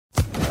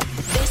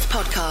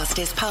podcast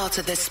is part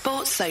of the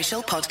Sports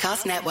Social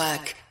Podcast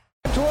Network.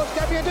 Towards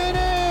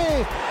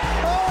Gabbiadini!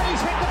 Oh, and he's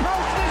hit the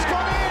post and it's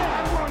gone in!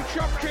 And one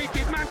shot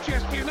treated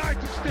Manchester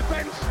United's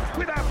defence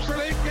with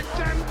absolute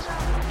contempt.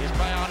 Here's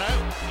Bayano,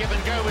 give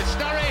and go with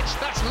Sturridge,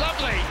 that's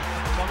lovely.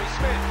 Tommy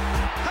Smith,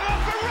 come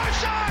on for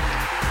Roshan!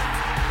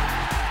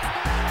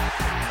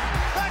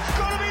 That's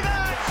got to be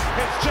that!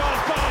 It's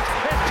Charles Barnes,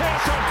 it's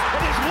Pearson,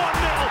 it is 1-0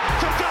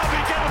 to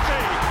Derby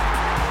County.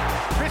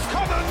 Chris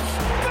Commons,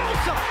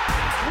 Belter!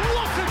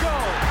 What a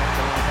goal!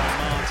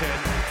 Martin,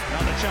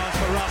 another chance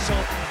for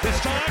Russell, this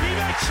time he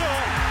makes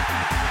it.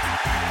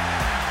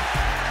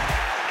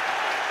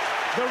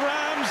 The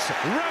Rams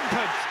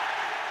rampant.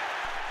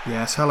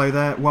 Yes, hello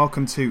there.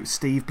 Welcome to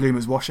Steve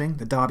Bloomer's Washing,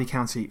 the Derby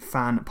County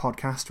fan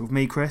podcast with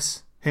me,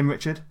 Chris, him,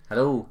 Richard.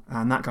 Hello.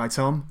 And that guy,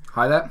 Tom.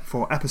 Hi there.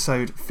 For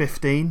episode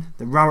 15,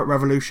 the Rowett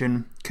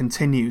Revolution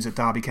continues at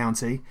Derby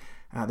County.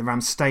 The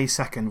Rams stay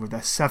second with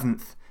their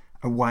 7th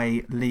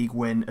away league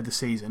win of the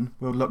season.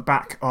 We'll look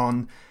back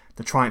on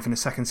the triumph in the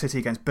second city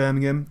against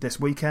Birmingham this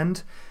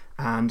weekend,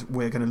 and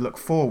we're going to look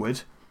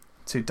forward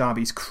to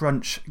Derby's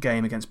crunch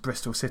game against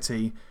Bristol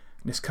City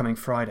this coming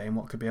Friday, in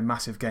what could be a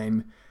massive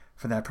game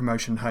for their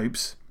promotion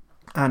hopes,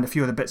 and a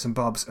few other bits and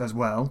bobs as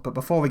well. But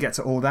before we get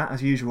to all that,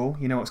 as usual,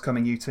 you know what's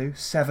coming, you two.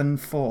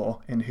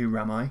 7-4 in Who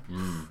Ram I?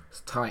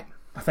 It's tight.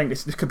 I think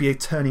this could be a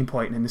turning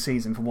point in the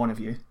season for one of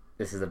you.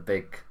 This is a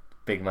big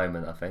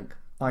moment, I think.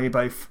 Are you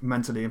both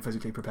mentally and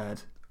physically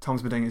prepared?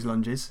 Tom's been doing his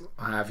lunges.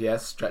 I have,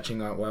 yes,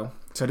 stretching out well.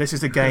 So this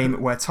is the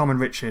game where Tom and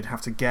Richard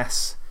have to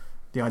guess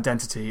the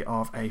identity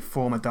of a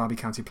former Derby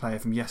County player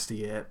from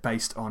yesteryear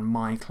based on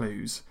my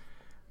clues.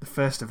 The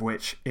first of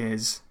which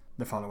is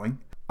the following.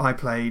 I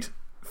played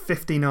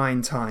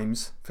 59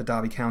 times for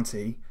Derby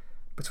County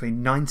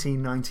between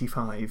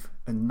 1995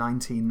 and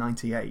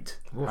 1998.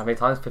 How many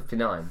times?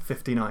 59?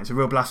 59. It's a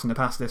real blast from the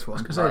past, this one.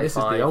 I was going to say, this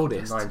is the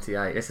oldest.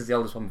 98. This is the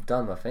oldest one we've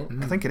done, I think.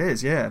 I think it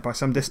is, yeah, by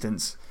some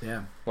distance.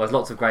 Yeah. Well, there's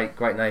lots of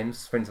great names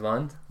spring to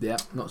mind. Yeah,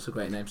 lots of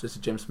great names. This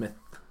is Jim Smith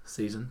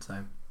season,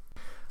 so...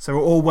 So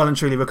we're all well and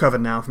truly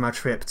recovered now from our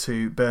trip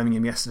to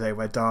Birmingham yesterday,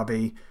 where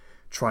Derby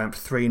triumphed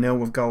 3-0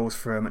 with goals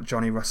from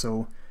Johnny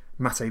Russell,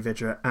 Mate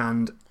Vidra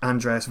and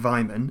Andreas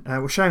Weimann.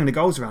 We're sharing the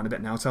goals around a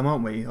bit now, Tom,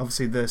 aren't we?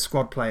 Obviously the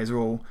squad players are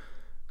all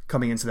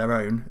coming into their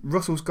own.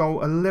 Russell's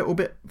goal a little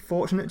bit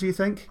fortunate, do you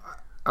think?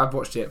 I've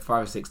watched it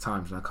 5 or 6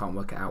 times and I can't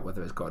work it out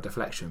whether it's got a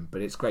deflection,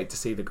 but it's great to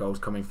see the goals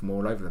coming from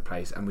all over the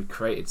place, and we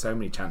created so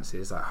many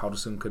chances. Like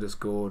Hodgson could have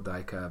scored,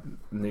 like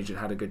Nugent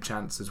had a good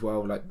chance as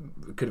well. Like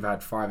we could have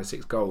had 5 or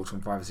 6 goals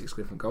from 5 or 6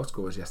 different goal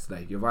scorers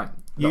yesterday. You're right.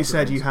 You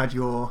said you had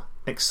your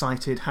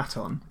excited hat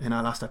on in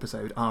our last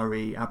episode,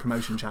 RE, our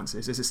promotion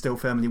chances. Is it still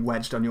firmly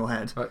wedged on your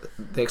head?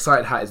 The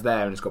excited hat is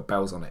there and it's got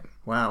bells on it.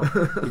 Wow.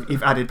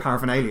 You've added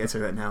paraphernalia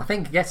to it now. I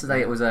think yesterday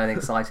it was an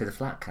excited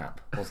flat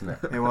cap, wasn't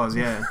it? It was,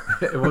 yeah.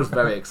 It was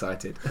very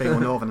excited. Being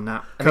more northern than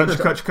that.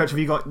 Coach, have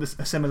you got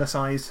a similar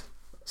size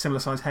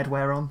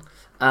headwear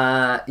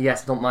on?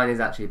 Yes, mine is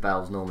actually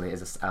bells. Normally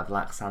it is a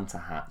black Santa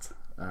hat.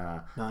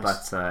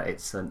 Nice. But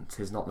it's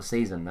not the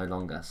season no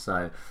longer,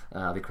 so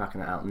I'll be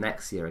cracking it out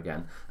next year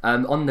again.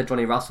 On the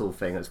Johnny Russell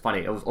thing, it's funny.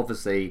 It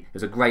was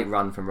a great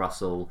run from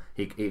Russell.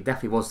 He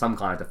definitely was some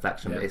kind of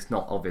deflection, but it's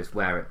not obvious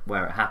where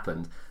it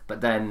happened. But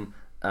then,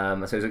 so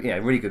it was a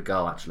really good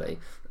goal actually.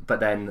 But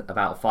then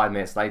about 5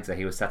 minutes later,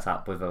 he was set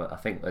up with I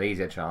think an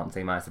easier chance.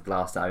 He managed to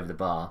blast it over the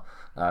bar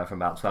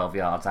from about 12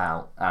 yards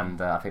out, and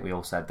I think we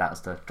all said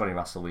that's the Johnny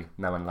Russell we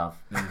know and love.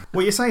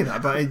 Well, you say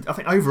that, but I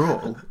think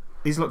overall,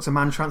 he's looked a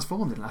man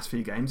transformed in the last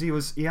few games.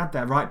 He had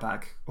their right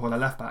back, or their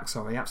left back,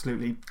 sorry,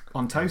 absolutely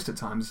on toast at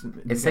times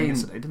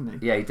yesterday, didn't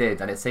he? Yeah, he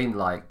did, and it seemed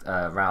like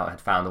Rowett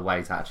had found a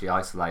way to actually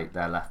isolate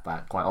their left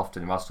back quite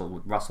often.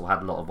 Russell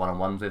had a lot of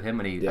one-on-ones with him,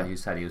 and as you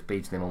said, he was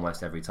beating him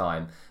almost every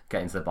time,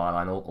 getting to the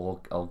byline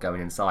or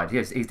going inside.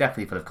 He's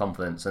definitely full of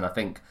confidence, and I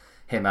think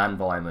him and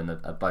Weimann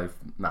are both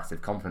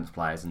massive confidence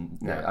players, and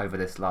over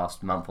this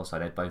last month or so,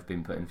 they've both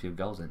been putting a few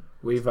goals in.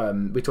 We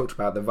talked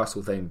about the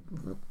Russell thing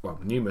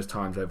numerous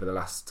times over the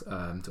last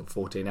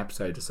 14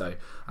 episodes or so,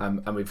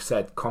 and we've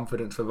said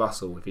confidence for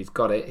Russell. If he's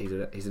got it,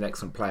 he's an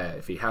excellent player.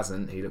 If he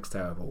hasn't, he looks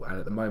terrible. And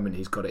at the moment,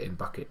 he's got it in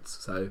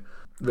buckets. So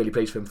really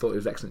pleased for him. Thought he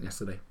was excellent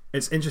yesterday.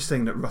 It's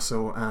interesting that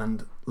Russell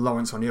and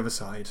Lawrence on the other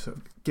side sort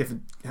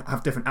of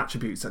have different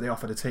attributes that they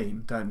offer the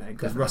team, don't they?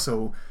 Because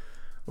Russell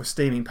was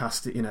steaming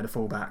past the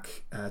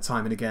fullback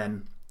time and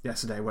again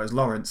yesterday, whereas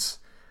Lawrence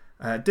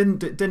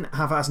didn't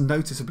have as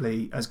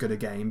noticeably as good a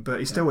game,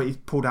 but he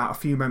pulled out a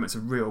few moments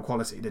of real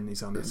quality, didn't he,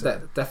 Simon?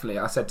 Definitely.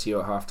 I said to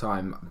you at half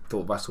time, I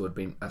thought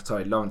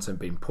Lawrence had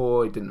been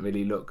poor. He didn't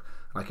really look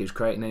like he was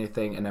creating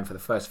anything, and then for the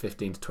first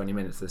 15 to 20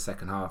 minutes of the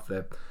second half,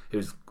 he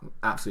was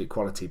absolute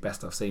quality,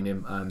 best I've seen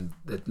him.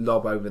 The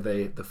lob over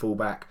the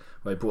fullback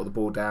where he brought the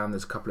ball down,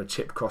 there's a couple of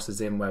chipped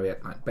crosses in where he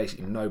had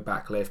basically no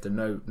backlift and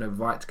no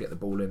right to get the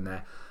ball in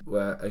there,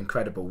 were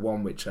incredible.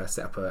 One which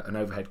set up an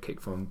overhead kick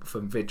from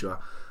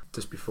Vidra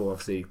just before,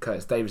 obviously,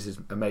 Curtis Davis'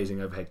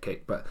 amazing overhead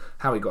kick, but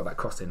how he got that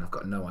cross in, I've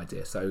got no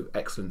idea. So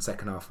excellent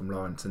second half from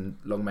Lawrence, and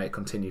long may it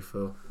continue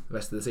for the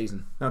rest of the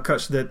season. Now,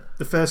 Coach, the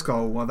first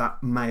goal, well,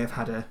 that may have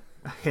had a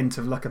hint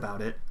of luck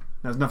about it.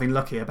 There was nothing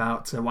lucky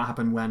about what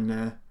happened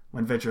when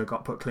Vydra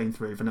got put clean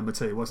through for number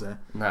 2, was there?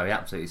 No, he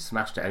absolutely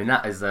smashed it. I mean,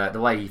 that is the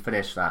way he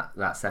finished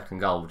that second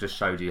goal just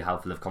showed you how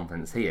full of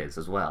confidence he is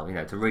as well. You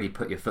know, to really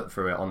put your foot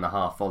through it on the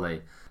half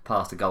volley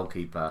past the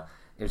goalkeeper.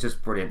 It was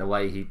just brilliant the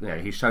way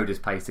he showed his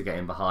pace to get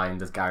in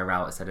behind. As Gary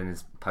Rowett said in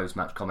his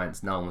post-match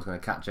comments, no one was going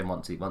to catch him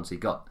once he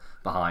got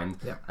behind.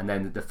 Yep. And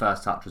then the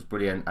first touch was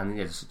brilliant, and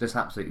just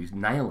absolutely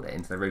nailed it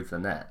into the roof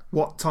of the net.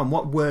 Tom,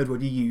 what word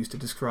would you use to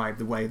describe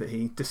the way that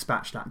he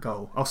dispatched that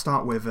goal? I'll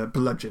start with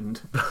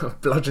bludgeoned.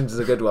 Bludgeoned is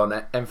a good one.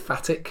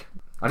 Emphatic.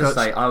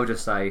 I would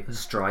just say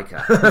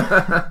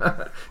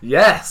striker.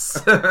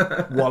 Yes.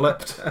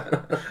 Walloped.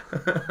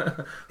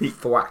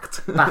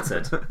 Thwacked.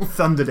 Battered.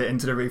 Thundered it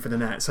into the roof of the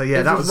net. So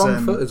yeah, it that was was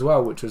wrong foot as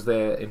well, which was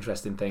the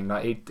interesting thing.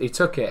 Like he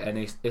took it, and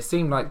it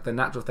seemed like the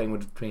natural thing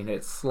would have been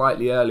hit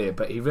slightly earlier,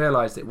 but he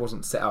realised it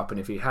wasn't set up, and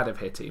if he had have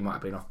hit it, he might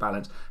have been off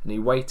balance. And he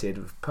waited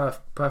with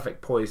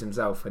perfect poise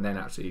himself, and then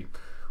actually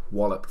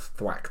walloped,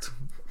 thwacked,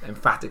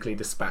 emphatically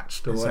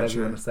dispatched, or whatever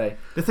you want to say.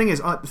 The thing is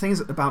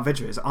about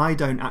Vydra is I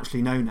don't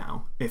actually know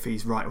now if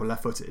he's right or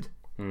left-footed,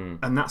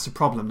 and that's a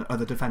problem that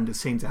other defenders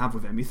seem to have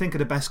with him. You think of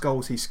the best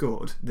goals he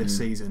scored this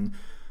season,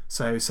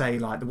 so say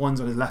like the ones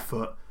on his left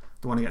foot,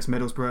 the one against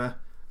Middlesbrough,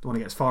 the one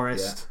against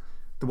Forest,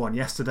 the one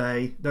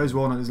yesterday, those were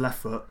all on his left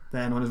foot.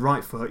 Then on his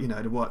right foot,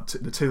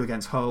 the 2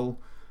 against Hull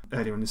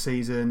earlier in the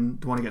season,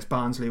 the one against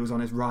Barnsley was on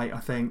his right, I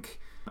think.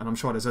 And I'm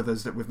sure there's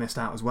others that we've missed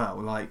out as well.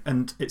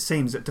 And it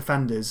seems that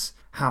defenders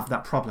have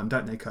that problem,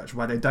 don't they, Coach?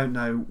 Where they don't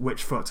know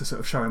which foot to sort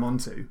of show him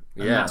onto.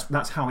 And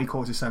that's how he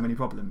causes so many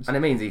problems. And it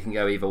means he can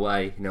go either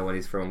way. When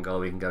he's through on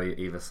goal, he can go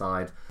either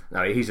side.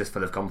 No, he's just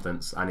full of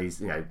confidence, and he's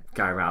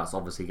Gary Rowett's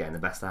obviously getting the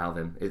best out of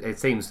him. It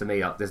seems to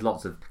me there's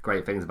lots of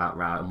great things about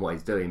Rowett and what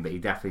he's doing, but he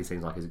definitely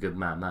seems like he's a good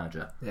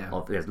manager. Yeah.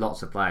 There's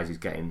lots of players he's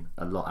getting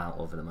a lot out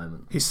of at the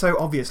moment. He's so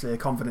obviously a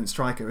confident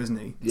striker, isn't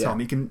he, Tom?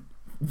 He can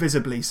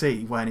visibly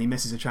see when he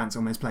misses a chance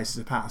or misplaces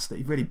a pass that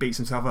he really beats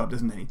himself up,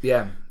 doesn't he?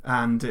 Yeah.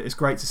 And it's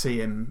great to see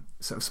him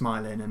sort of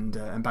smiling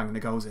and banging the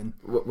goals in.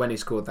 When he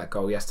scored that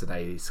goal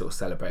yesterday, he sort of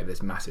celebrated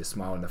this massive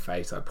smile on the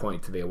face, like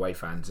pointing to the away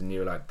fans, and you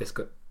were like,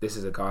 this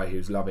is a guy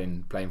who's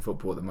loving playing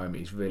football at the moment.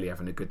 He's really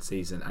having a good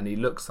season, and he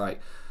looks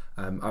like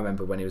I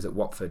remember when he was at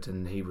Watford,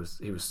 and he was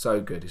so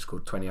good. He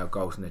scored 20-odd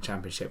goals in the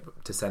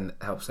Championship to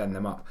help send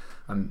them up.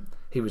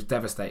 He was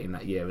devastating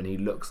that year, and he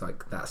looks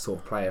like that sort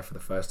of player for the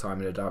first time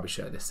in a Derby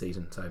shirt this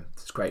season. So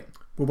it's great.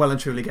 We're well and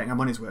truly getting our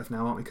money's worth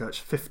now, aren't we, Coach?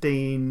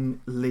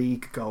 15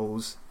 league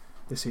goals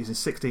this season,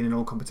 16 in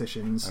all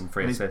competitions, and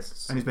 3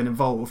 assists. And he's been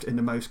involved in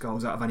the most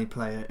goals out of any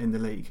player in the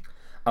league.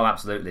 Oh,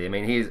 absolutely. I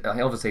mean, he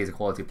obviously he's a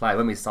quality player.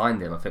 When we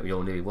signed him, I think we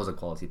all knew he was a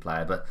quality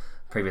player, but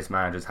previous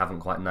managers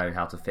haven't quite known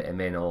how to fit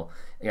him in, or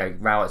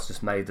Rowett's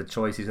just made the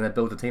choice he's going to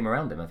build a team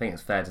around him. I think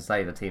it's fair to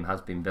say the team has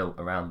been built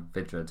around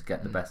Vydra to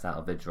get the best out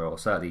of Vydra, or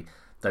certainly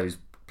those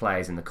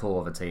players in the core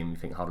of the team. You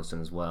think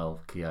Huddleston as well,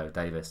 Keogh,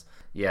 Davis.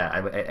 Yeah,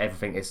 and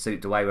everything is the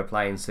way we're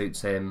playing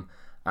suits him,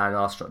 and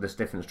there's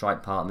different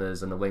strike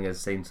partners and the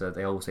wingers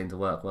they all seem to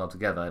work well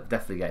together.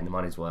 Definitely getting the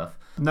money's worth.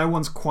 No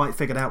one's quite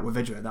figured out with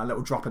Vydra that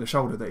little drop of the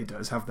shoulder that he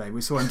does, have they?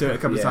 We saw him do it a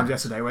couple of times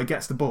yesterday, where he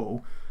gets the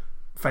ball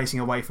facing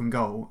away from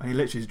goal, and he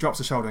literally just drops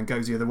the shoulder and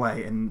goes the other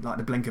way in like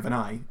the blink of an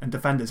eye, and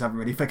defenders haven't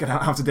really figured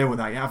out how to deal with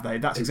that yet, have they?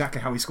 That's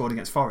exactly how he scored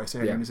against Forest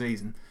earlier in the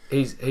season.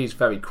 He's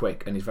very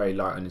quick, and he's very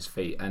light on his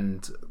feet,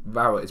 and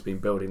Rowett has been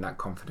building that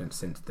confidence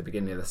since the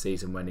beginning of the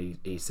season, when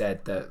he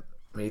said that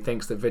he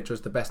thinks that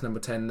Vydra's the best number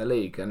 10 in the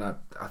league, and I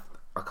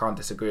can't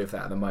disagree with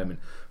that at the moment.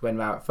 When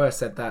Rowett first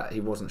said that, he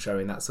wasn't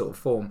showing that sort of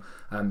form,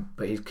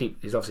 but he's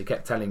obviously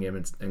kept telling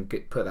him and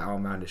put that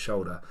arm around his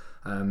shoulder.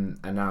 And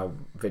now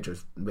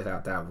Vydra's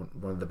without doubt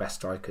one of the best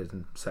strikers,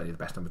 and certainly the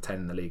best number 10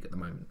 in the league at the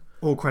moment.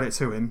 All credit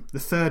to him. The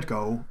third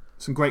goal,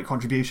 some great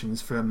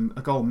contributions from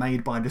a goal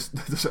made by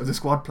the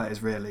squad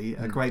players, really.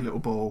 A great little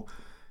ball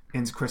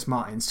into Chris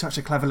Martin. Such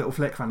a clever little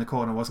flick around the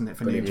corner, wasn't it,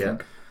 for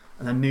Nugent? Yeah.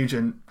 And then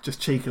Nugent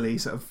just cheekily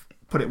sort of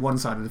put it one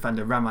side of the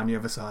defender, ran around the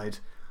other side.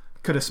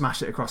 Could have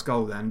smashed it across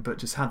goal then, but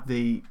just had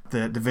the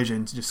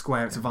vision to just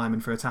square it to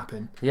Weimann for a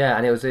tap-in. Yeah,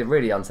 and it was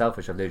really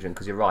unselfish of Nugent,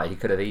 because you're right, he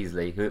could have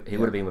easily, he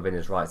would have been within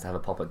his rights to have a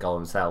pop at goal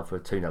himself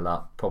with 2-0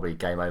 up, probably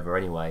game over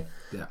anyway.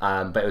 Yeah.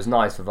 But it was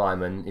nice for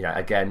Weimann,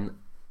 again,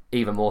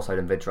 even more so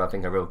than Vydra, I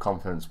think a real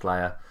confidence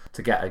player,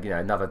 to get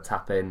another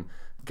tap-in,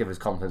 give his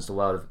confidence the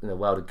world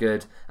of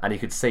good, and you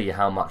could see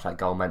how much that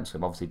goal meant to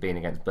him. Obviously, being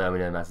against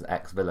Birmingham as an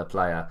ex-Villa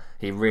player,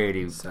 he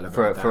really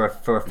for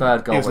a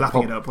third goal. He was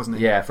lapping it up, wasn't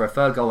he? Yeah, for a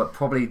third goal that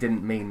probably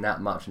didn't mean that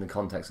much in the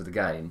context of the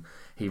game.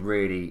 He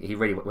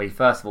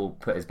first of all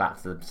put his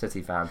back to the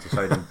City fans to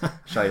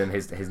show them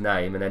his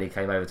name, and then he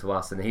came over to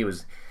us, and he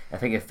was. I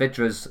think if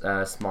Vydra's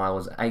smile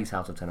was 8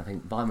 out of 10, I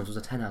think Weimann's was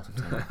a 10 out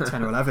of 10.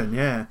 10 or 11,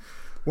 yeah.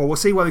 Well, we'll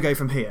see where we go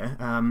from here.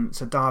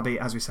 So Derby,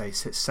 as we say,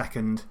 sits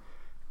second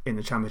in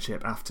the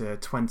Championship after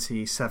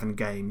 27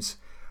 games.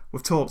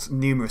 We've talked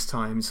numerous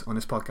times on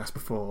this podcast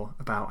before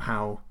about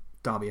how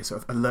Derby are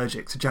sort of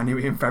allergic to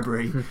January and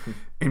February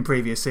in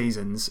previous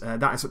seasons.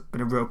 That has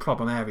been a real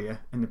problem area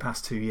in the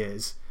past 2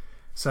 years.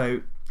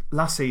 So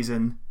last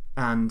season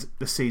and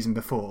the season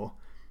before,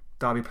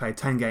 Derby played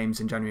 10 games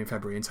in January and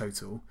February in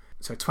total.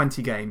 So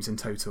 20 games in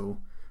total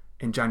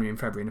in January and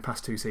February in the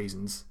past 2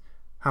 seasons.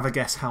 Have a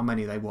guess how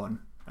many they won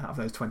out of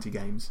those 20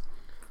 games.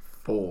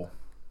 4.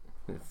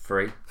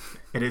 3.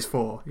 It is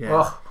 4, yeah.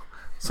 Oh,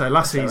 so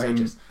last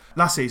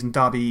season,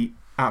 Derby,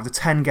 out of the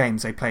 10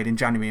 games they played in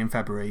January and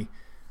February,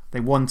 they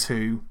won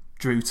 2,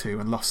 drew 2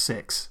 and lost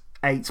 6.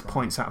 8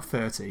 points out of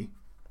 30.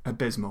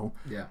 Abysmal.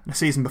 Yeah. The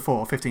season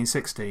before,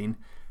 15-16,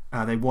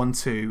 they won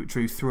 2,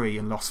 drew 3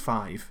 and lost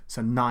 5.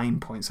 So 9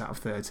 points out of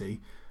 30.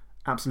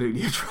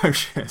 Absolutely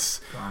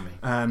atrocious.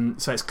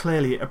 So it's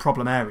clearly a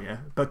problem area.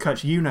 But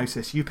Coach, you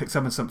noticed, you picked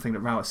up on something that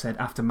Rowett said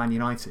after Man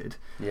United.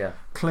 Yeah.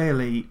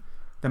 Clearly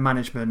the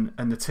management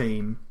and the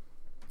team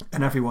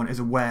and everyone is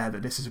aware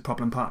that this is a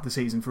problem part of the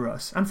season for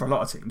us and for a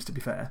lot of teams, to be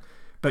fair.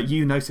 But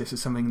you noticed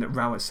it's something that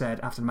Rowett said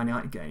after the Man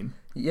United game,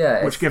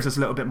 which gives us a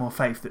little bit more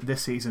faith that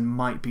this season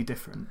might be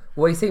different.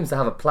 Well, he seems to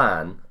have a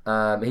plan.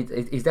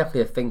 He's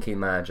definitely a thinking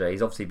manager.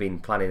 He's obviously been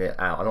planning it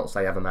out. I'm not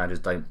saying other managers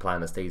don't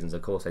plan the seasons,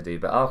 of course they do.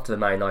 But after the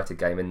Man United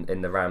game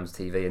in the Rams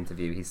TV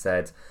interview, he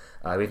said,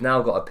 we've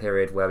now got a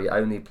period where we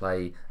only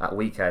play at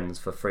weekends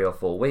for 3 or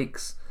 4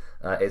 weeks.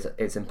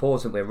 It's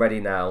important we're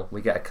ready now.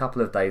 We get a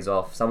couple of days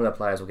off. Some of the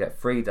players will get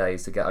 3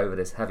 days to get over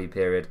this heavy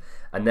period,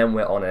 and then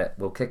we're on it.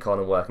 We'll kick on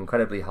and work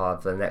incredibly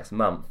hard for the next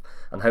month,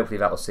 and hopefully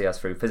that will see us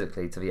through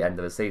physically to the end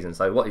of the season.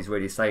 So what he's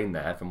really saying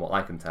there, from what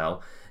I can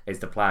tell, is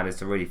the plan is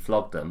to really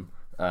flog them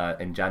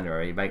in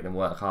January, make them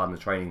work hard in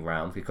the training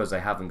ground because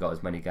they haven't got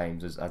as many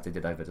games as they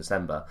did over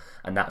December,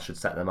 and that should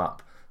set them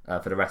up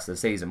for the rest of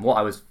the season.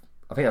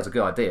 I think that's a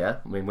good idea.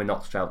 I mean, we're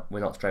not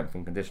strength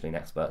and conditioning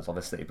experts,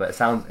 obviously, but it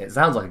sounds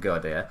like a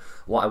good idea.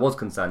 What I was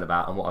concerned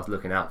about and what I was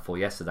looking out for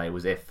yesterday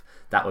was if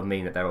that would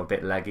mean that they're a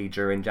bit leggy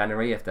during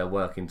January if they're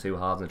working too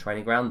hard on the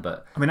training ground.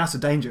 But I mean, that's the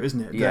danger, isn't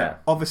it? Yeah.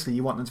 That obviously,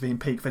 you want them to be in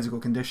peak physical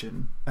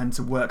condition and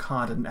to work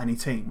hard in any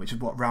team, which is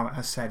what Rowett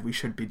has said we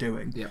should be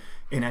doing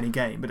in any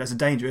game. But there's a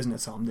danger, isn't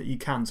it, Tom, that you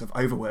can sort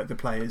of overwork the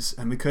players,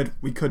 and we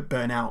could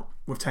burn out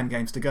with 10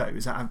 games to go.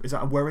 Is that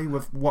a worry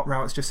with what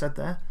Rowett's just said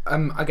there?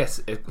 I guess,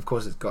 of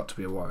course, it's got to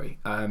be a worry.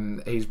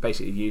 He's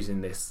basically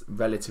using this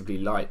relatively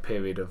light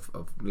period of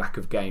lack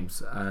of games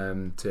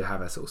to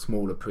have a sort of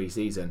smaller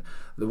pre-season.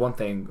 The one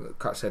thing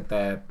Kutch said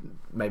there,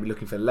 maybe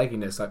looking for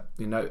legginess,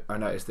 I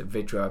noticed that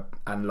Vidra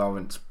and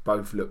Lawrence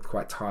both looked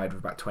quite tired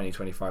with about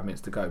 20-25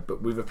 minutes to go,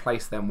 but we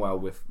replaced them well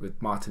with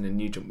Martin and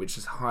Nugent, which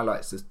just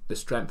highlights the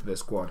strength of the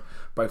squad.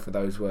 Both of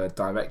those were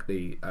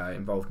directly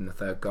involved in the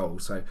third goal.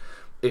 So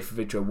if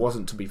Vidra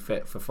wasn't to be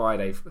fit for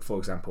Friday, for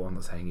example, I'm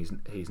not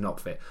saying he's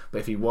not fit, but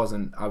if he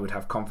wasn't, I would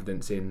have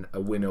confidence in a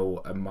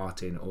Winnall, a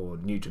Martin or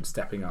Nugent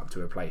stepping up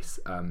to replace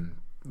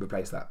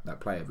that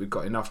player. We've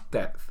got enough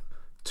depth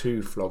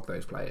to flog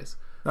those players.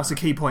 That's a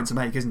key point to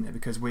make, isn't it?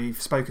 Because we've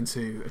spoken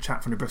to a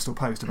chap from the Bristol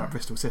Post about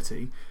Bristol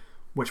City,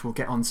 which we'll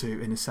get onto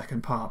in the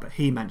second part, but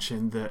he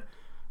mentioned that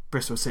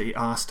Bristol City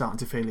are starting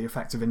to feel the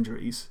effects of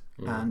injuries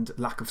and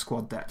lack of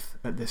squad depth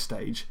at this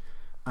stage.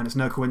 And it's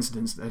no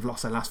coincidence that they've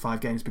lost their last 5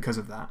 games because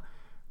of that.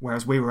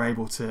 Whereas we were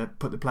able to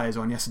put the players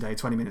on yesterday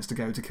 20 minutes to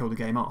go to kill the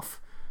game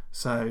off.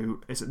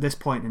 So it's at this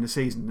point in the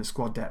season the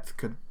squad depth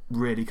could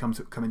really come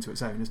into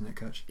its own, isn't it,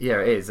 Coach? Yeah,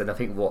 it is. And I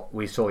think what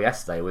we saw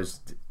yesterday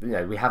was,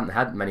 we haven't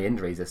had many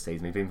injuries this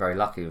season. We've been very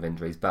lucky with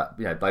injuries, but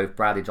both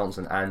Bradley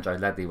Johnson and Joe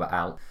Ledley were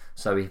out.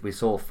 So we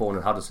saw Thorne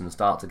and Huddleston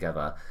start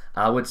together.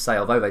 And I would say,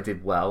 although they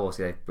did well,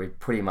 obviously we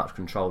pretty much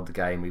controlled the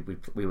game.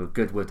 We were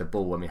good with the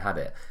ball when we had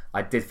it.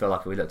 I did feel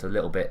like we looked a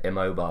little bit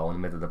immobile in the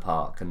middle of the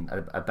park, and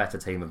a better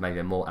team with maybe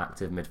a more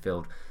active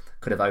midfield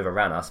could have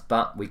overran us,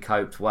 but we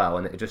coped well,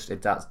 and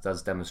it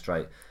does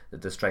demonstrate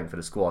the strength of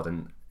the squad,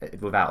 and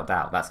without a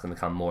doubt that's going to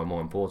become more and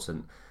more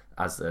important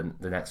as the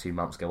next few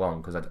months go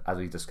on, because as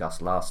we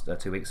discussed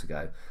 2 weeks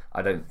ago,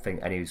 I don't think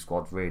any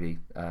squad really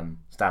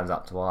stands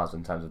up to ours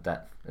in terms of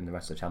depth in the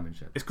rest of the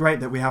Championship. It's great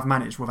that we have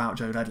managed without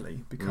Joe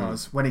Ledley,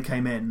 because when he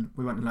came in,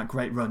 we went on that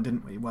great run,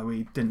 didn't we, where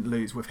we didn't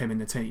lose with him in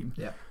the team.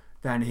 Yeah.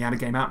 Then he had a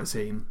game out of the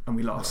team and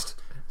we lost.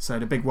 So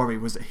the big worry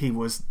was that he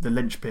was the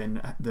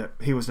linchpin, that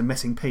he was the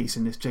missing piece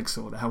in this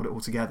jigsaw that held it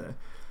all together.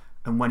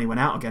 And when he went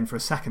out again for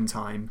a second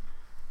time,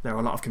 there were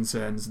a lot of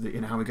concerns that,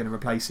 how we're going to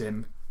replace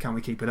him, can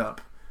we keep it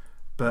up?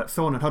 But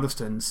Thorne and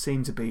Huddleston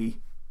seem to be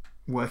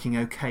working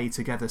okay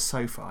together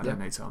so far, don't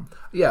they, Tom?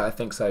 Yeah, I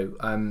think so.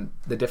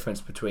 The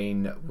difference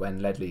between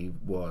when Ledley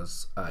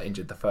was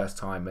injured the first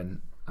time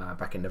and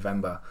back in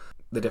November,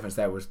 the difference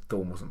there was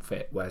Thorne wasn't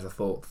fit, whereas I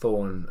thought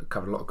Thorne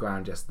covered a lot of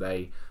ground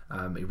yesterday.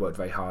 He worked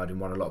very hard and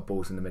won a lot of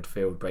balls in the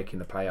midfield, breaking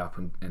the play up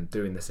and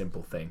doing the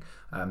simple thing.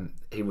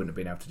 He wouldn't have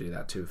been able to do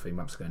that 2 or 3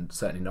 months ago, and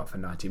certainly not for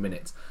 90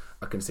 minutes.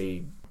 I can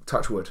see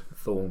touchwood,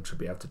 Thorne should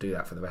be able to do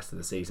that for the rest of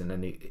the season,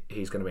 and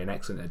he's going to be an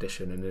excellent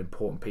addition and an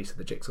important piece of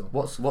the jigsaw.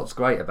 What's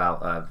great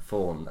about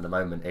Thorne at the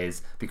moment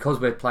is because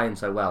we're playing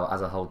so well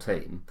as a whole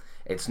team,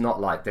 it's not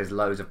like there's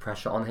loads of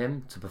pressure on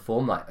him to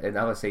perform like in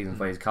other seasons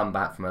when he's come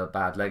back from a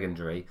bad leg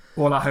injury.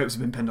 All our hopes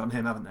have been pinned on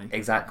him, haven't they?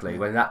 Exactly.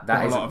 When that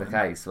isn't the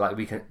case, like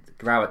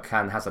Rowett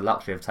has the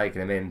luxury of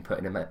taking him in,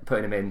 putting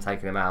him in,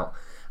 taking him out,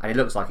 and he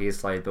looks like he is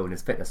slowly building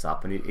his fitness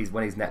up. And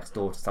when he's next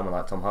door to someone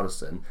like Tom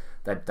Huddleston,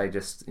 they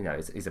just,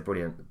 he's a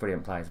brilliant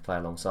player to play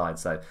alongside.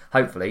 So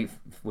hopefully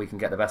we can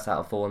get the best out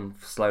of Thorne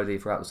slowly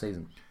throughout the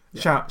season.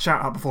 Yeah. Shout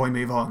out before we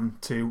move on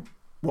to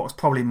what was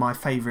probably my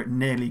favourite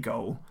nearly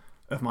goal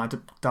of my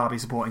Derby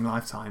supporting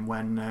lifetime,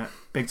 when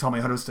Big Tommy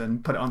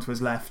Huddleston put it onto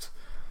his left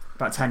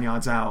about 10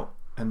 yards out,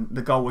 and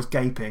the goal was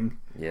gaping.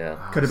 Yeah,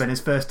 could have been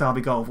his first Derby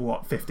goal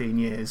for 15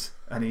 years,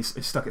 and he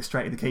stuck it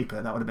straight to the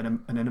keeper. That would have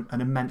been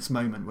an immense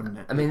moment, wouldn't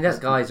it? I mean, this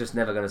guy's just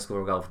never going to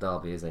score a goal for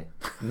Derby, is he?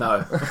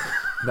 No.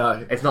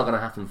 It's not going to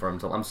happen for him,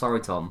 Tom. I'm sorry,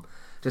 Tom.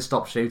 Just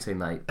stop shooting,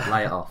 mate.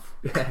 Lay it off.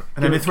 Yeah.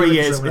 And then in 3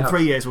 years,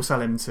 we'll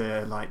sell him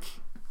to, like,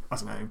 I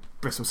don't know,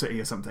 Bristol City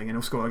or something, and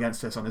he'll score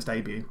against us on his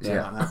debut. Something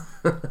like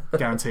that.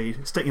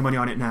 Guaranteed. Stick your money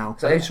on it now.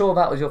 So are you sure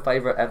that was your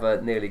favourite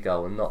ever nearly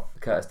goal and not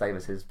Curtis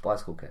Davis's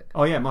bicycle kick?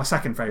 Oh yeah, my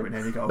second favourite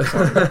nearly goal.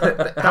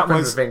 That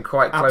was been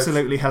quite close.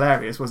 Absolutely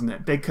hilarious, wasn't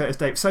it? Big Curtis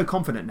Davis, so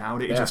confident now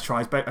that he just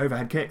tries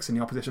overhead kicks in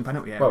the opposition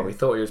penalty area. Well, we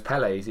thought he was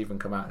Pele. He's even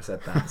come out and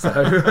said that.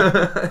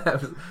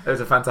 So it was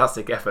a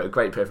fantastic effort, a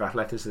great bit of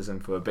athleticism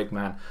for a big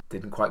man.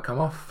 Didn't quite come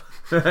off.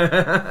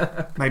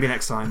 Maybe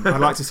next time. I'd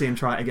like to see him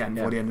try it again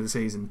before the end of the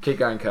season. Keep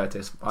going,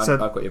 Curtis.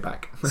 I've got your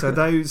back. So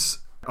those,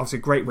 obviously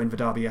a great win for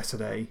Derby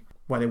yesterday,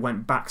 where they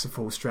went back to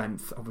full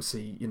strength.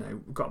 Obviously,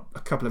 got a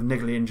couple of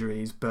niggly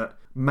injuries, but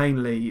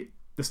mainly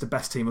it's the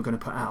best team we're going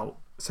to put out.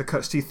 So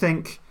Cuts, do you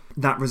think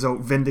that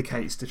result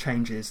vindicates the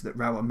changes that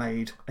Rowett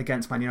made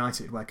against Man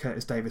United, where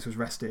Curtis Davis was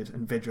rested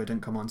and Vidra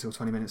didn't come on until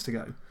 20 minutes to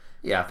go?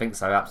 Yeah, I think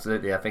so,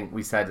 absolutely. I think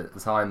we said at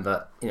the time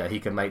that he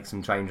can make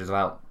some changes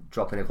without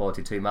dropping the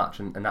quality too much,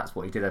 and that's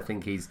what he did. I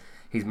think he's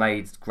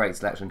made great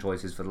selection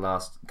choices for the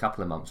last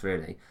couple of months,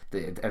 really.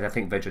 And I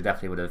think Vidra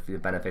definitely would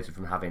have benefited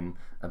from having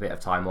a bit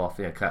of time off.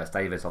 Curtis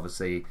Davis,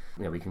 obviously,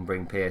 we can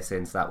bring Pearce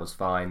in, so that was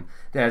fine.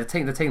 The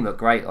team looked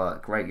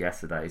great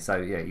yesterday. So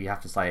you have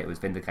to say it was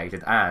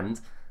vindicated.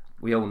 And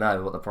we all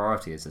know what the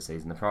priority is this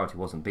season. The priority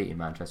wasn't beating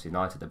Manchester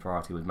United. The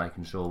priority was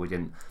making sure we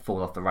didn't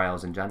fall off the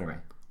rails in January.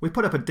 We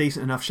put up a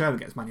decent enough show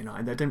against Man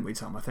United there, didn't we,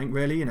 Tom? I think,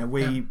 really.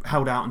 We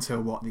held out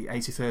until, the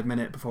 83rd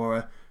minute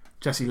before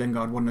Jesse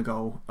Lingard won the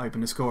goal,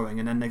 opened the scoring,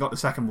 and then they got the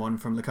second one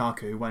from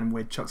Lukaku when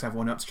we'd chucked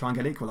everyone up to try and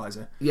get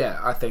equaliser. Yeah,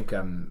 I think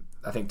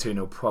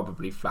 2-0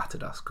 probably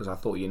flattered us, because I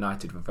thought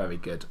United were very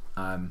good.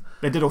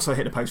 They did also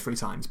hit the post 3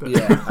 times. But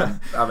yeah,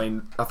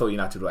 I thought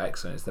United were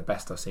excellent. It's the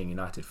best I've seen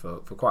United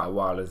for quite a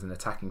while as an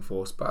attacking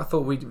force, but I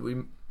thought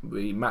we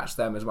matched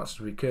them as much as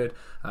we could.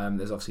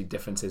 There's obviously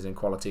differences in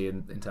quality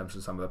in terms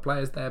of some of the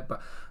players there,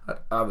 but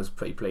I was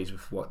pretty pleased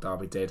with what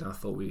Derby did, and I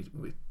thought we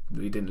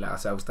didn't let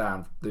ourselves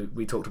down.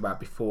 We talked about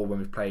before when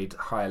we've played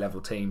higher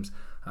level teams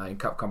in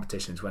cup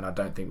competitions, when I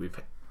don't think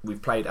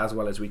we've played as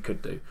well as we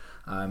could do,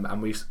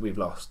 and we've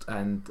lost.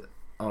 And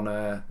on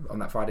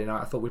that Friday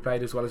night, I thought we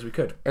played as well as we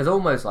could. It was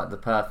almost like the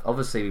perfect.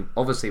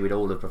 Obviously, we'd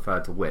all have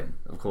preferred to win.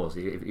 Of course,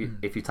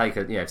 if you take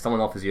if someone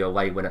offers you a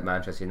away win at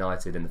Manchester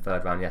United in the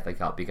third round of the FA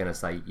Cup, you're going to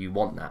say you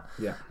want that.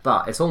 Yeah.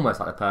 But it's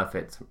almost like the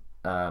perfect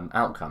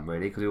outcome,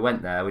 really, because we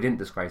went there, we didn't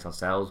disgrace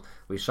ourselves,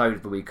 we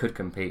showed that we could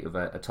compete with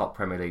a top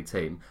Premier League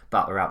team,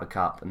 but we're out the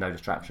cup and no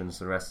distractions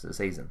for the rest of the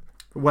season.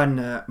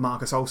 When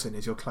Marcus Olsen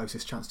is your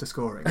closest chance to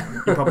scoring,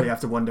 you probably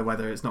have to wonder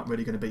whether it's not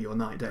really going to be your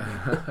night, don't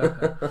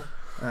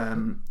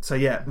you? So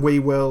yeah,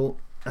 we'll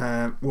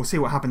see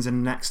what happens in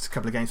the next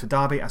couple of games for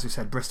Derby. As we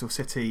said, Bristol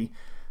City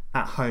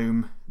at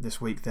home this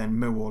week, then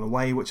Millwall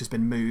away, which has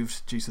been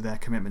moved due to their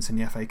commitments in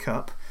the FA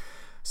Cup.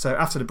 So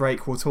after the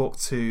break, we'll talk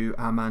to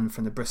our man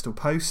from the Bristol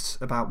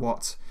Post about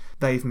what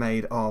they've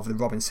made of the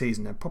Robin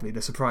season. They're probably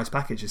the surprise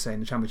package, you say, in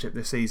the Championship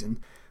this season.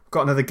 We've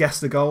got another Guess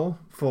the Goal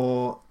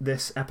for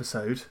this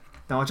episode.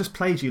 Now, I just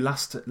played you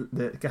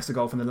the Guess the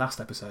Goal from the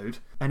last episode.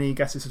 Any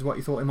guesses as to what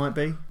you thought it might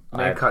be? Me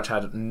and Kutch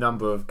had a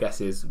number of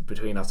guesses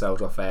between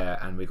ourselves off air,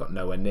 and we got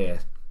nowhere near.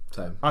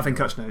 So I think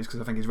Kutch knows,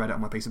 because I think he's read it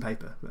on my piece of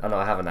paper. Oh no,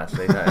 I haven't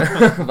actually,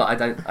 no. But I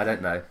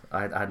don't know.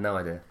 I had no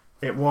idea.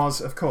 It was,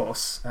 of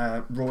course,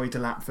 Roy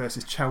Delap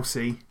versus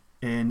Chelsea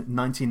in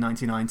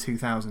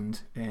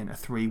 1999-2000 in a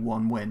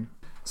 3-1 win.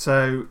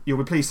 So you'll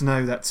be pleased to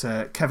know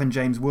that Kevin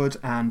James Wood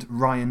and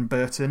Ryan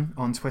Burton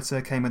on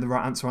Twitter came with the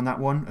right answer on that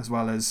one, as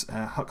well as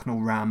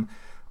Hucknall Ram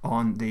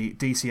on the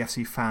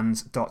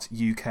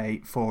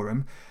dcfcfans.uk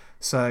forum.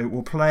 So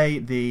we'll play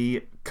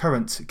the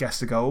current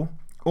Guess the Goal.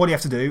 All you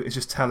have to do is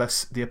just tell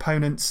us the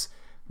opponents,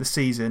 the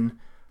season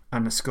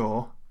and the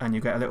score, and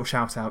you'll get a little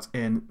shout out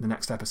in the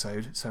next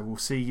episode. So we'll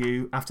see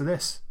you after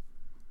this.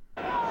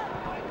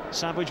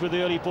 Savage with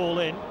the early ball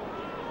in.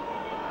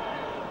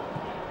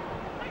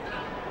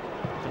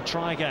 And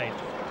try again.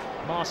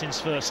 Martin's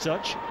first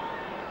touch.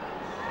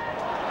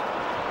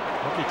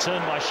 Lovely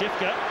turn by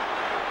Shifka.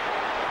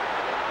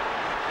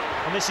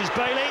 And this is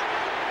Bailey.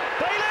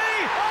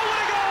 Bailey! Oh,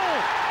 what a goal!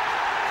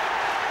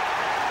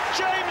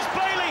 James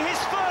Bailey,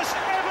 his first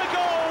ever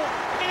goal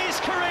in his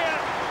career.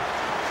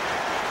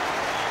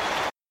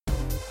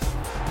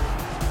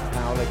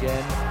 Powell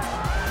again.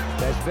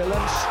 There's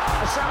Willems.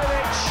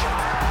 Asanovic.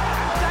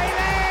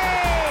 Daly!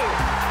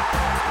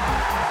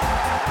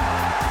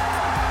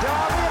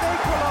 Derby have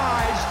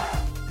equalised.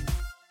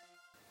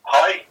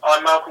 Hi,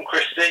 I'm Malcolm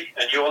Christie,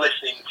 and you're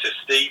listening to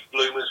Steve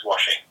Bloomer's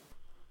Washing.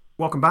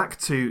 Welcome back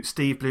to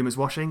Steve Bloomer's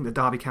Washing, the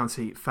Derby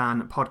County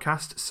fan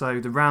podcast. So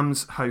the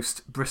Rams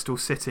host Bristol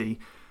City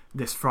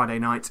this Friday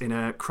night in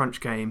a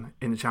crunch game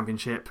in the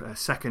Championship,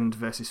 second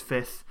versus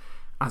fifth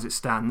as it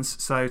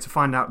stands. So to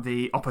find out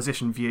the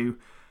opposition view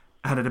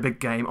ahead of the big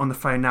game, on the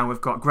phone now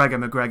we've got Gregor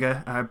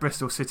McGregor,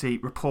 Bristol City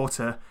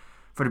reporter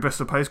for the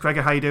Bristol Post.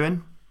 Gregor, how you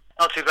doing?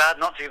 Not too bad,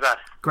 not too bad.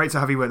 Great to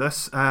have you with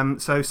us.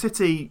 So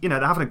City, they're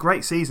having a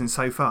great season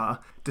so far,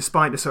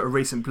 despite the sort of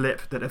recent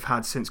blip that they've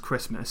had since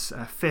Christmas.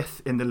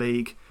 Fifth in the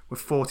league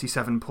with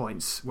 47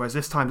 points, whereas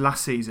this time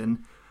last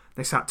season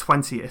they sat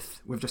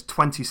 20th with just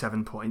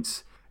 27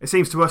 points. It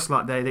seems to us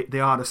like they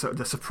are the sort of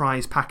the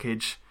surprise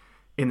package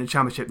in the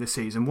Championship this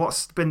season.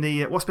 What's been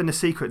the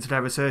secret to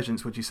their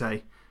resurgence, would you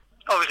say?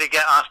 Obviously,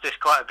 get asked this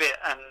quite a bit,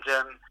 and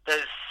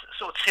there's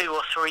sort of 2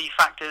 or 3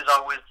 factors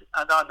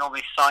I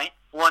normally cite.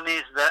 One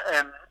is that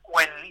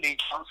when Lee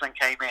Johnson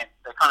came in,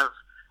 they kind of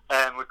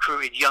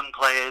recruited young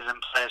players and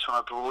players from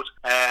abroad,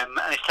 and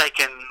it's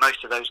taken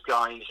most of those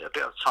guys a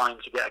bit of time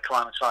to get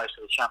acclimatised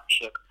to the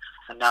Championship,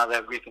 and now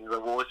they're reaping the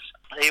rewards.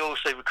 They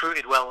also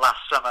recruited well last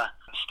summer.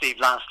 Steve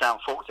Lansdown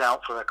forked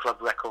out for a club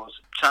records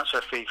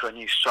transfer fee for a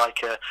new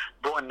striker,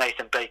 brought in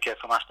Nathan Baker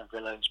from Aston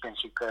Villa, who's been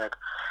superb.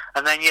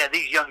 And then,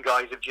 these young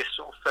guys have just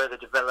sort of further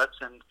developed,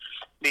 and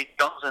Lee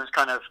Johnson's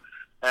kind of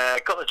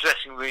got the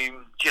dressing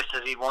room just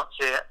as he wants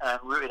it, and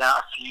rooted out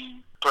a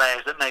few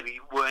players that maybe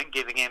weren't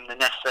giving him the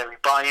necessary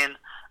buy-in,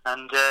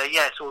 and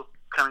it's all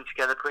coming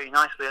together pretty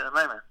nicely at the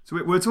moment. So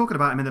we were talking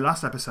about him in the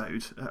last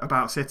episode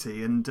about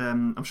City, and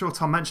I'm sure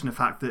Tom mentioned the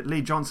fact that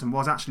Lee Johnson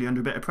was actually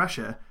under a bit of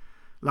pressure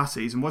last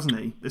season, wasn't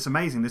he? It's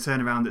amazing the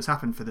turnaround that's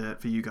happened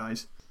for you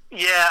guys.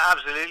 Yeah,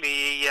 absolutely.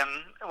 He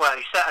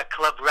set a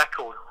club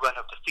record run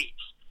of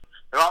defeats.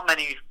 There aren't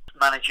many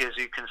managers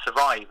who can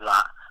survive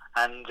that,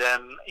 and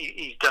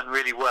he's done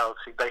really well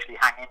to basically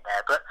hang in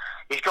there. But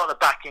he's got the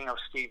backing of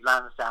Steve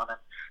Lansdown, and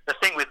the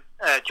thing with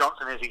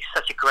Johnson is he's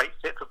such a great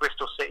fit for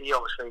Bristol City.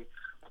 Obviously,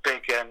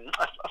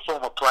 a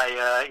former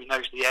player, he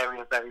knows the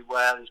area very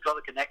well. He's got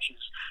the connections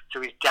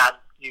to his dad,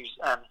 who's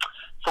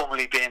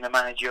formerly being the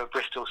manager of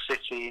Bristol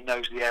City. He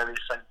knows the area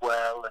so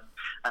well,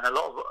 and a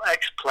lot of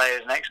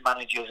ex-players and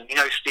ex-managers, and he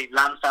knows Steve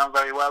Lansdown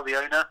very well, the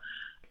owner.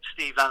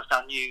 Steve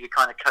Lansdown knew the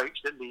kind of coach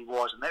that Lee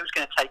was, and it was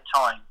going to take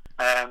time,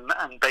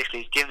 and basically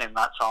he's given him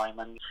that time,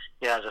 and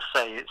as I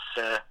say,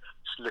 it's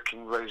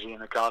looking rosy in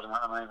the garden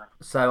at the moment.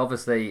 So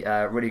obviously,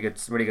 really good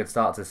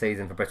start to the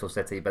season for Bristol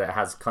City, but it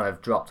has kind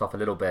of dropped off a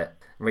little bit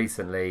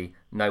recently.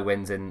 No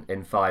wins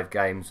in 5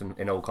 games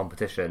in all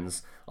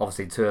competitions.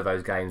 Obviously, 2 of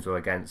those games were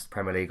against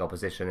Premier League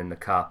opposition in the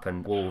Cup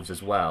and Wolves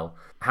as well.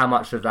 How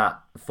much of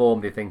that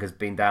form do you think has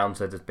been down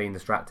to just being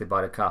distracted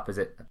by the Cup? Has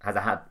it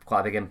had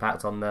quite a big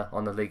impact on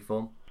the league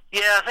form?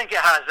 Yeah, I think it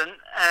has,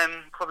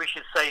 and probably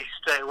should say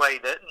straight away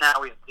that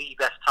now is the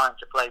best time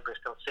to play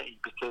Bristol City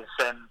because.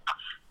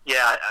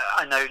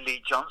 I know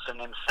Lee Johnson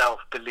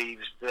himself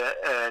believes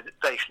that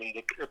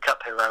basically the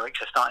Cup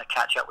heroics are starting to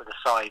catch up with the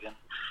side, and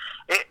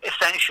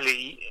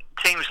essentially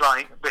teams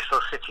like Bristol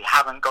City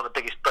haven't got the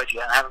biggest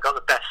budget and haven't got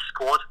the best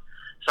squad.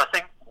 So I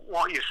think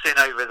what you've seen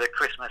over the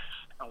Christmas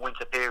and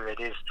winter period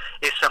is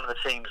some of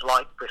the teams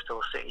like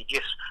Bristol City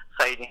just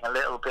fading a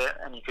little bit,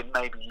 and you can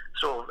maybe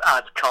sort of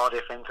add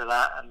Cardiff into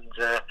that and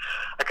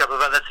a couple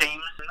of other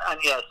teams. And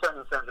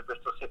certainly in terms of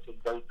Bristol City,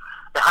 they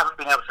haven't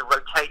been able to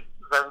rotate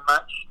very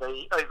much.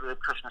 Over the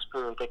Christmas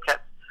period, they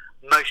kept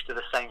most of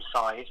the same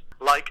side.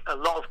 Like a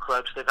lot of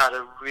clubs, they've had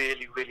a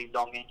really, really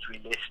long injury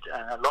list,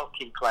 and a lot of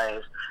key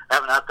players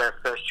haven't had their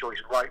first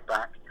choice right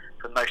back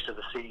for most of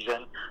the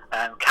season.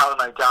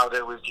 Callum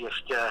O'Dowda was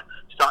just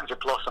starting to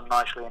blossom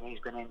nicely, and he's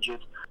been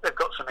injured. They've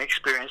got some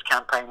experienced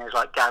campaigners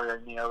like Gary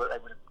O'Neill that they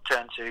would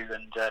turn to,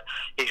 and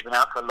he's been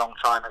out for a long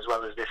time, as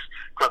well as this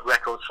club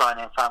record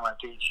signing Fama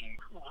Dichu.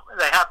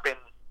 They have been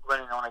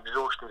running on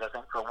exhausted, I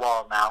think, for a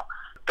while now.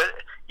 But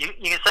you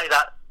can say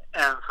that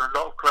for a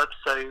lot of clubs,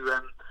 so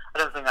I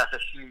don't think that's a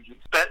huge.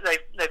 But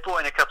they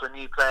brought in a couple of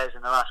new players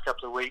in the last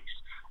couple of weeks,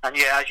 and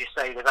as you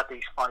say, they've had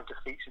these 5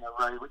 defeats in a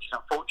row, which is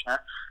unfortunate.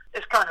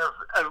 It's kind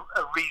of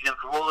a reason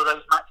for all of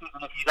those matches,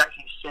 and if you'd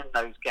actually seen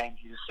those games,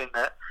 you'd have seen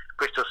that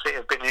Bristol City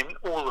have been in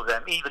all of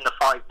them, even the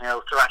 5-0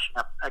 thrashing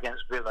up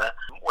against Villa,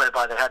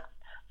 whereby they had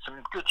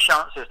some good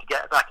chances to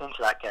get back into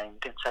that game,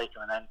 didn't take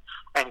them, and then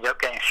ended up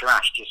getting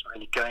thrashed, just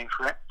really going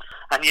for it.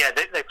 And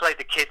they played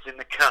the kids in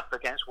the Cup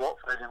against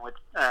Watford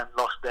and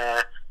lost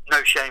there.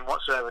 No shame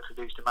whatsoever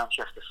to lose to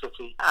Manchester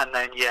City. And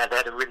then, they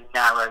had a really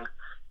narrow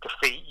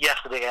defeat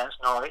yesterday against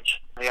Norwich.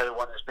 The other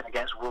one has been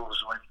against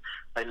Wolves when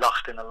they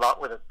lost in a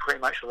lot with pretty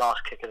much the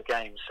last kick of the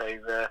game. So,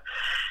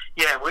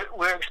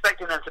 we're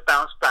expecting them to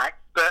bounce back.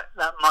 but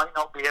that might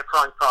not be a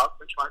Pride Park,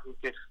 which might be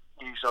good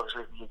news,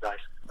 obviously, for you guys.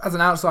 As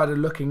an outsider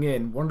looking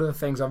in, one of the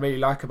things I really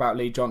like about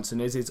Lee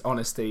Johnson is his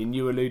honesty, and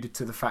you alluded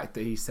to the fact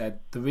that he said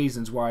the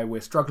reasons why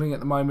we're struggling at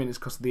the moment is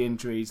because of the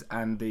injuries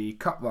and the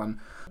cup run.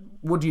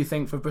 What do you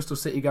think for Bristol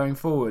City going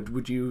forward?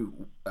 Would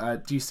you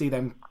do you see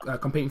them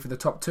competing for the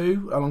top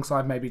two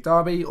alongside maybe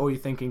Derby, or are you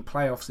thinking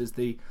playoffs is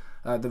the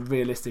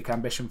realistic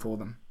ambition for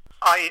them?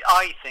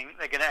 I think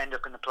they're going to end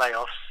up in the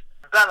playoffs.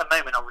 But at the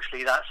moment,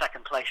 obviously, that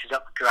second place is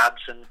up for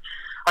grabs, and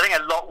I think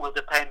a lot will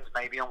depend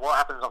maybe on what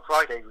happens on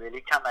Friday,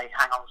 really. Can they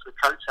hang on to the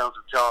coattails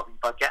of Derby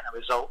by getting a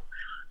result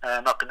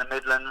up in the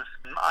Midlands?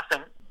 I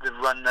think the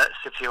run that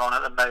City are on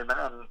at the moment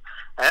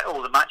and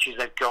all the matches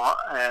they've got,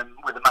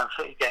 with the Man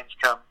City games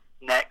come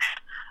next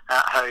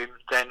at home,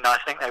 then I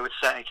think they would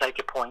certainly take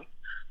a point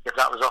if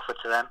that was offered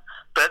to them.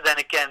 But then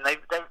again,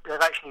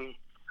 they've actually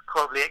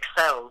probably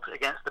excelled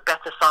against the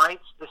better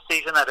sides this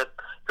season. They had a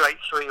great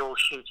 3-3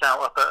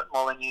 shootout up at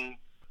Molineux.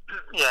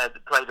 Yeah, they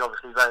played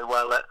obviously very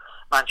well at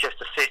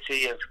Manchester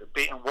City, have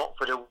beaten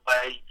Watford away,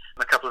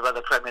 and a couple of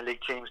other Premier League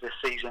teams this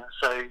season.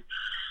 So,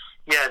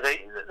 yeah,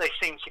 they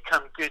seem to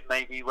come good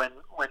maybe when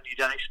you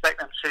don't expect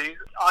them to.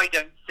 I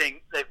don't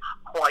think they've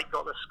quite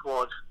got the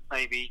squad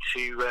maybe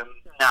to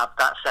nab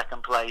that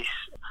second place.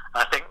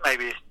 I think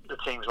maybe the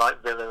teams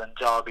like Villa and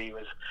Derby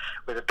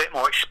with a bit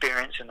more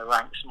experience in the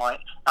ranks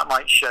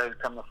might show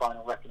come the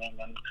final reckoning,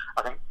 and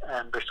I think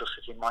Bristol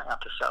City might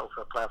have to settle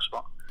for a playoff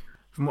spot.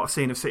 From what I've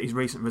seen of City's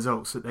recent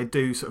results, that they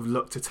do sort of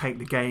look to take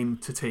the game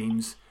to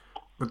teams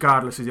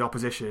regardless of the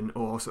opposition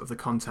or sort of the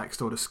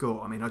context or the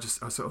score. I mean, I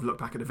sort of look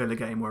back at the Villa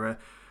game where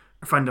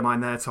a friend of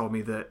mine there told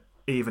me that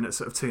even at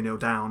sort of 2-0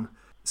 down,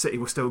 City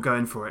were still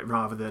going for it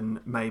rather than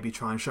maybe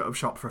try and shut up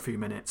shop for a few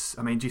minutes.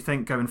 I mean, do you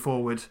think going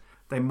forward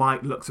they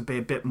might look to be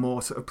a bit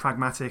more sort of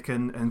pragmatic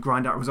and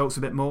grind out results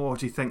a bit more, or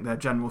do you think their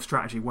general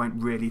strategy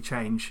won't really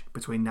change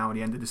between now and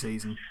the end of the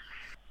season?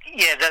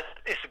 Yeah,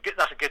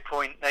 that's a good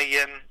point.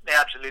 They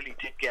absolutely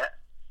did get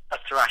a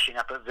thrashing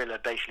up at Villa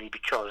basically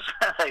because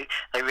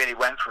they really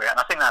went for it, and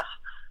I think that's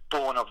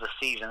born of the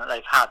season that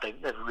they've had.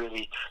 They've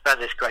really had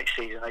this great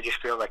season. They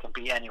just feel they can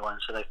beat anyone,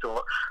 so they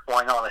thought,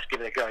 why not? Let's give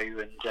it a go.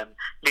 And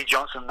Lee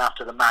Johnson,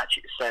 after the match,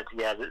 said,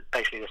 yeah, that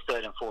basically the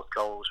third and fourth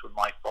goals were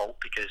my fault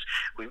because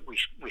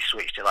we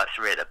switched to like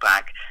three at the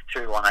back,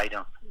 threw on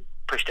Aidan,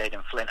 pushed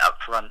Aidan Flint up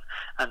front,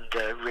 and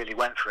really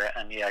went for it.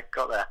 And yeah,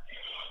 got their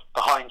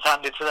behinds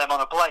handed to them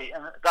on a plate,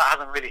 and that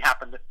hasn't really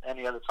happened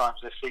any other times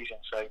this season.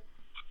 So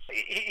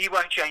he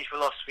won't change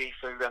philosophy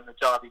for the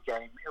Derby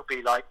game. It'll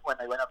be like when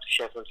they went up to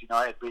Sheffield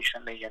United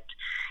recently, and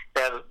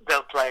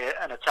they'll play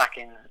an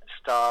attacking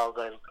style.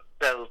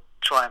 They'll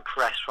try and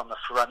press from the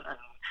front,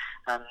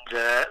 and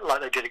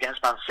like they did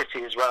against Man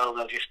City as well.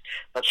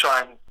 They'll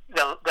try and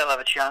they'll have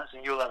a chance,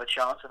 and you'll have a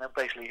chance, and it'll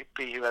basically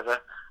be whoever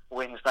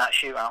wins that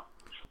shootout.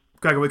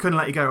 Gregor, we couldn't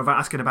let you go without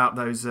asking about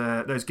those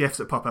GIFs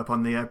that pop up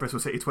on the Bristol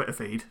City Twitter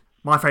feed.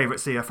 My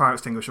favourite's the fire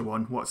extinguisher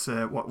one. What's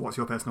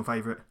your personal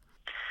favourite?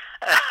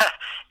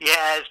 Yeah,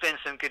 there's been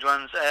some good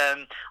ones.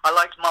 I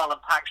liked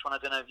Marlon Pack's one. I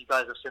don't know if you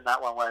guys have seen that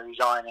one where he's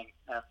ironing.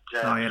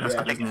 And, that's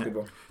good, isn't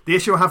it? The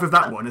issue I have with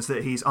that one is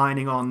that he's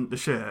ironing on the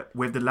shirt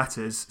with the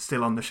letters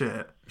still on the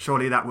shirt.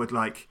 Surely that would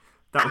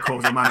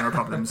cause all manner of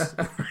problems.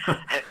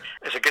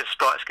 It's a good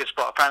spot.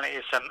 Apparently,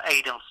 it's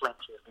Aidan Flint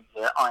is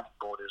the ironing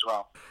board as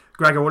well.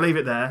 Gregor, we'll leave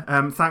it there.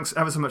 Thanks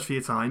ever so much for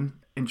your time.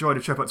 Enjoy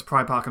the trip up to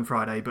Pride Park on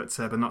Friday, but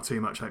not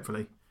too much,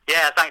 hopefully.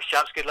 Yeah, thanks,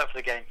 chaps. Good luck for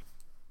the game.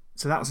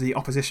 So that was the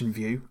opposition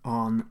view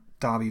on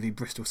Derby v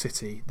Bristol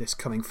City this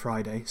coming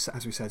Friday. So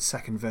as we said,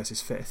 2nd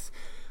versus 5th.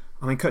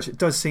 I mean, Kutch, it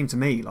does seem to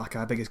me like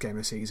our biggest game of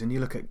the season. You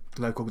look at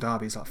local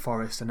derbies like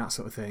Forest and that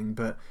sort of thing,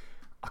 but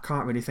I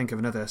can't really think of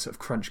another sort of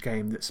crunch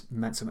game that's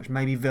meant so much.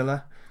 Maybe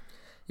Villa?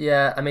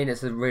 Yeah, I mean,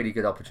 it's a really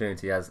good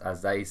opportunity, as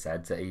they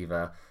said, to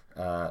either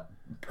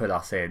put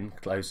us in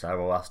closer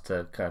or us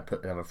to kind of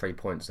put another 3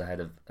 points ahead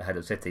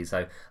of City. So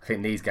I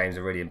think these games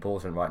are really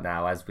important right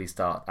now as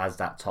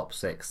that top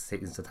 6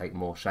 seems to take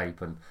more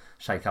shape and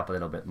shake up a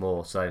little bit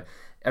more. So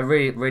a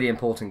really, really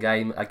important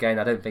game. Again,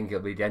 I don't think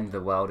it'll be the end of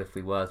the world if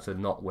we were to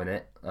not win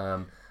it.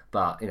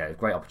 But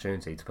great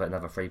opportunity to put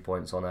another 3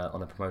 points on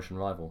a promotion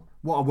rival.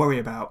 What I worry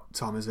about,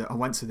 Tom, is that I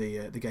went to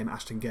the game at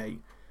Ashton Gate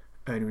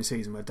earlier in the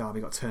season where Derby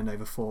got turned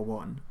over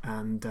 4-1,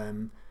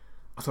 and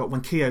I thought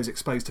when Keogh's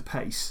exposed to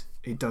pace,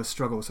 he does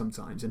struggle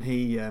sometimes, and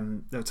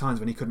there were times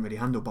when he couldn't really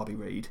handle Bobby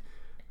Reid,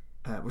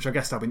 which I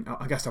guess I'll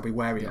be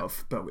wary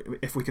of. But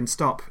if we can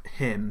stop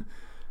him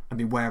and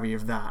be wary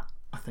of that,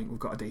 I think we've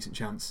got a decent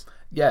chance.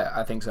 Yeah,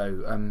 I think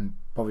so.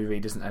 Bobby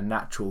Reid isn't a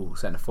natural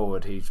centre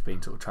forward. He's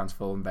been sort of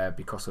transformed there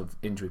because of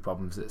injury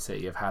problems that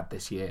City have had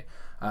this year.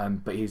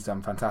 But he's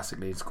done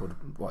fantastically. He's scored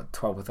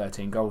 12 or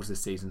 13 goals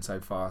this season so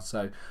far.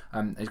 So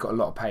he's got a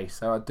lot of pace.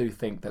 So I do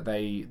think that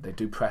they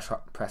do press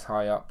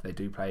high up. They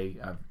do play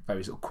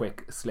very sort of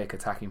quick, slick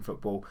attacking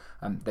football.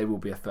 They will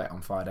be a threat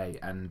on Friday,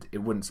 and it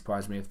wouldn't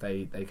surprise me if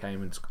they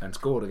came and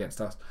scored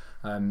against us.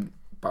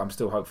 But I'm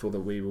still hopeful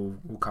that we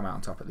will come out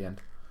on top at the end.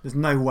 There's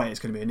no way it's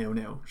going to be a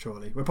 0-0,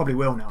 surely. We probably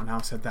will now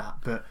I've said that.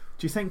 But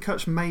do you think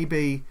Kutch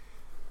maybe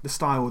the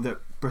style that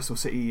Bristol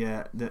City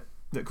that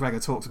Gregor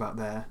talked about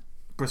there,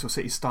 Bristol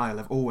City's style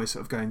of always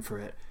sort of going for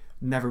it,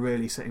 never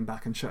really sitting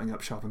back and shutting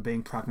up shop and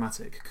being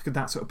pragmatic. Could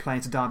that sort of play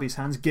into Derby's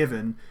hands,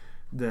 given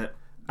that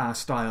our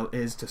style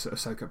is to sort of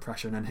soak up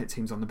pressure and then hit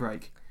teams on the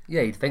break?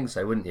 Yeah, you'd think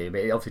so, wouldn't you?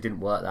 But it obviously didn't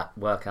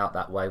work out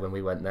that way when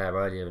we went there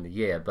earlier in the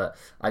year. But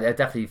I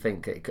definitely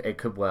think it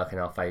could work in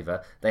our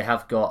favour. I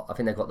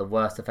think they've got the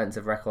worst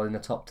defensive record in the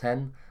top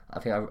 10. I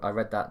think I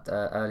read that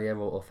earlier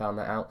or found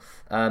that out.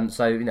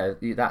 So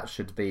that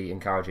should be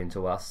encouraging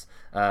to us.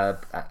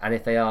 And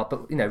if they are,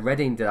 but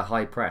Reading did a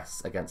high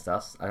press against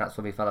us, and that's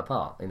when we fell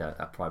apart.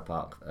 At Pride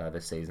Park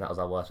this season, that was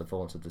our worst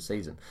performance of the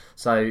season.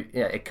 So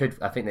it could.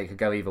 I think they could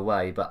go either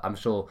way, but I'm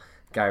sure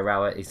Gary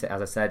Rowett,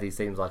 as I said, he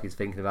seems like he's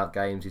thinking about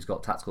games. He's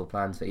got tactical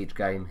plans for each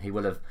game. He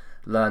will have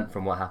learnt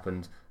from what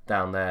happened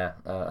down there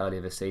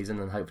earlier this season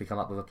and hopefully come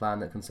up with a plan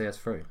that can see us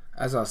through.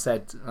 As I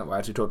said,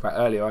 as we talked about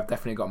earlier, I've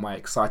definitely got my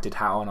excited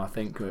hat on. I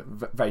think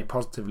very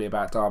positively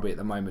about Derby at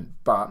the moment,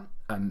 but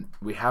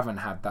we haven't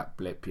had that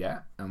blip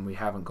yet, and we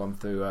haven't gone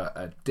through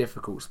a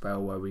difficult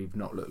spell where we've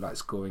not looked like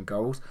scoring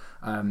goals.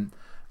 And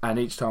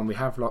each time we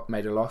have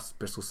made a loss,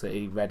 Bristol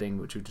City, Reading,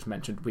 which we've just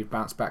mentioned, we've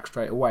bounced back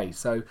straight away.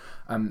 So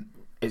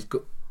it's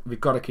good. We've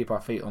got to keep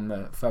our feet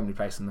firmly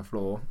placed on the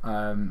floor,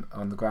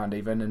 on the ground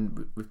even,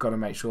 and we've got to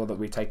make sure that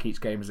we take each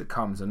game as it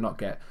comes and not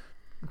get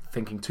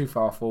thinking too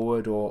far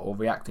forward or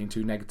reacting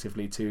too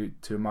negatively to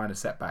a minor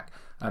setback.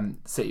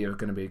 City are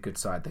going to be a good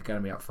side. They're going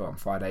to be up for it on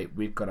Friday.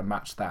 We've got to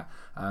match that,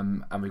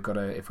 and we've got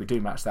to. If we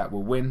do match that,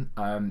 we'll win.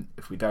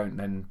 If we don't,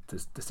 then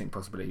there's a distinct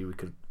possibility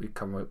we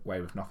come away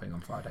with nothing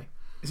on Friday.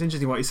 It's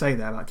interesting what you say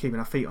there about keeping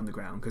our feet on the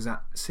ground, because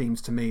that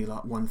seems to me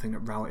like one thing that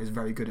Rowett is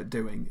very good at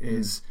doing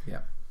is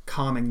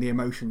calming the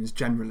emotions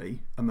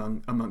generally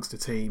amongst the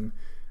team.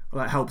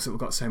 Well, that helps that we've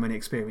got so many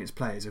experienced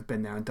players who've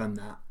been there and done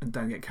that and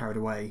don't get carried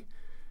away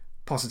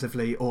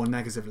positively or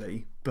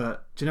negatively.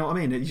 But do you know what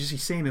I mean? You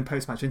see him in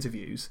post-match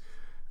interviews,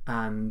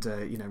 and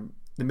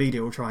the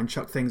media will try and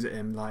chuck things at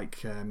him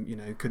like,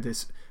 could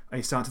this? Are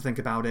you starting to think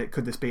about it?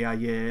 Could this be our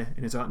year?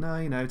 And he's like,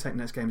 no, take the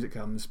next game as it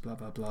comes, blah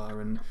blah blah,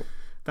 and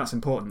that's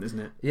important, isn't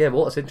it? Yeah,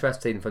 what's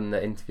interesting from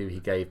the interview he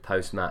gave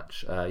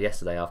post-match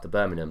yesterday after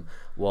Birmingham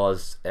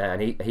was,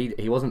 and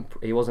he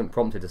wasn't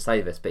prompted to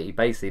say this, but he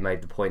basically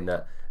made the point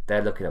that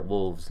they're looking at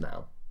Wolves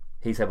now.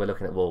 He said we're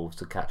looking at Wolves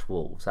to catch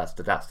Wolves. That's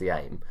the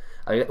aim,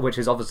 which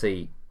is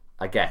obviously,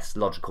 I guess,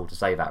 logical to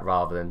say that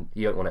rather than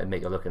you don't want to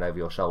admit you're looking over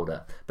your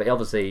shoulder. But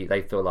obviously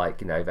they feel like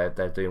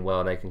they're doing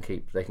well and they can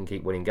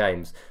keep winning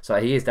games. So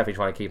he is definitely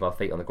trying to keep our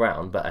feet on the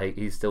ground, but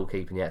he's still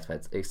keeping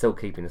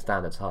the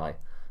standards high.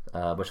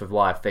 Which is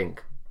why I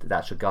think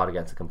that should guard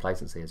against the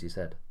complacency, as you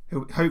said.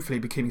 He'll hopefully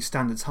be keeping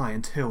standards high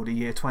until the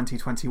year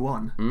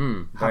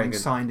 2021, having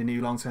signed a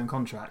new long-term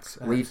contract.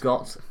 We've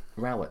got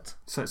Rowett.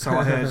 So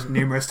I heard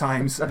numerous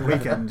times at the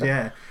weekend.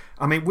 Yeah,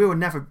 I mean, we were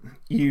never.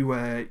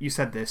 You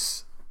said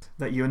this,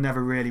 that you were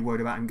never really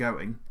worried about him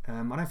going. I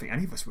don't think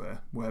any of us were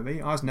we?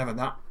 I was never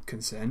that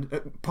concerned.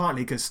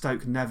 Partly because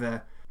Stoke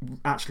never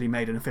actually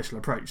made an official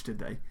approach, did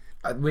they?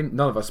 None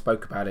of us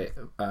spoke about it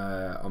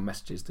on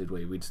messages, did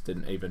we? We just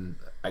didn't even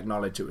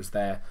acknowledge it was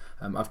there.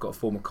 I've got a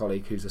former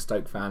colleague who's a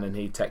Stoke fan, and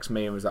he texted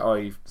me and was like, "Oh,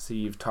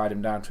 you've tied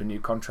him down to a new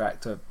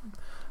contract." And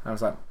I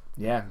was like,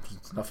 "Yeah,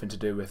 it's nothing to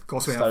do with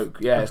Stoke.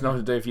 Yeah, it's nothing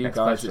to do with you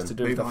guys. It's to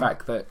do with the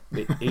fact that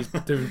he's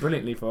doing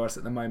brilliantly for us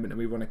at the moment, and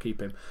we want to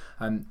keep him."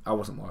 I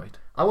wasn't worried.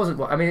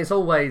 I mean, it's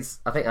always.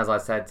 I think, as I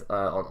said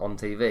on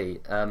TV,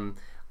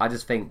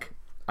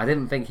 I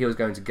didn't think he was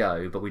going to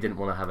go, but we didn't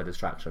want to have a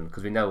distraction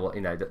because we know what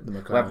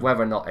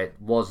whether or not it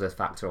was a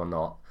factor or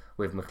not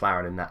with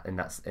McLaren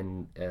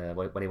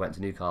when he went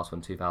to Newcastle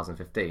in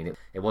 2015.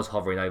 It was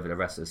hovering over the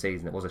rest of the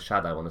season. It was a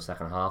shadow on the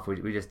second half.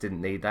 We just didn't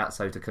need that.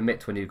 So to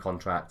commit to a new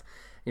contract,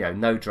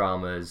 no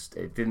dramas.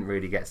 It didn't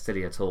really get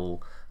silly at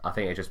all. I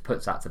think it just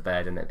puts that to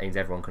bed, and it means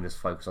everyone can just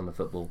focus on the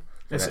football.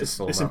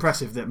 It's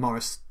impressive that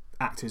Morris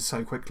acted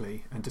so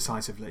quickly and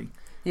decisively.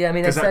 Yeah, I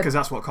mean, because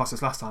that's what cost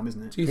us last time, isn't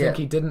it? Do you think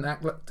he didn't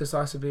act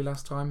decisively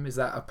last time? Is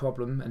that a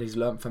problem? And he's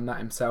learnt from that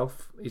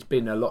himself. He's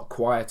been a lot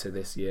quieter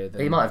this year.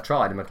 He might have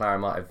tried, and McLaren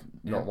might have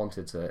not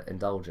wanted to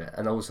indulge it.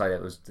 And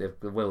also,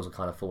 the wheels are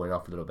kind of falling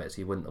off a little bit, so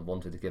he wouldn't have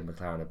wanted to give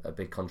McLaren a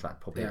big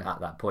contract probably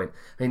at that point.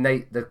 I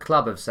mean, the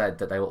club have said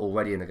that they were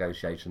already in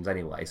negotiations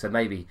anyway, so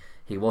maybe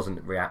he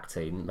wasn't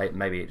reacting.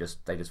 Maybe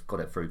they just got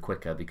it through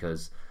quicker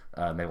because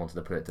they wanted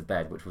to put it to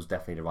bed, which was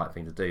definitely the right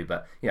thing to do.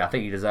 But I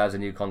think he deserves a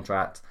new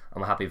contract.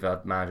 I'm happy for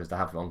managers to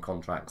have on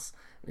contracts.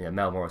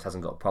 Mel Morris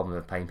hasn't got a problem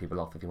with paying people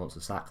off if he wants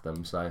to sack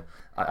them. So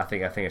I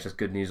think it's just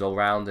good news all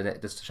round, and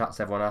it just shuts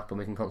everyone up, and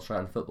we can concentrate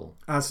on football.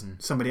 As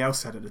somebody else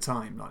said at the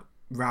time, like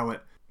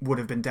Rowett would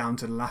have been down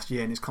to the last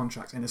year in his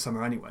contract in the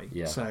summer anyway.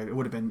 Yeah. So it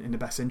would have been in the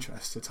best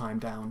interest to tie him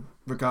down,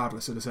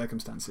 regardless of the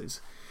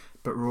circumstances.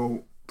 But we're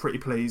all pretty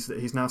pleased that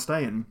he's now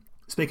staying.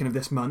 Speaking of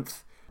this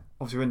month,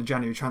 obviously we're in the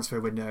January transfer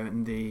window,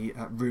 and the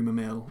rumour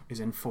mill is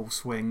in full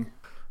swing.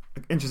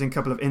 Interesting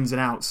couple of ins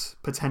and outs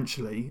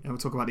potentially, and we'll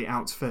talk about the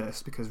outs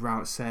first because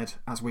Rowett said,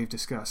 as we've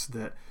discussed,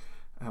 that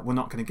we're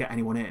not going to get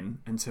anyone in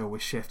until we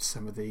shift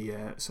some of the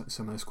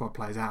squad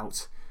players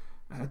out.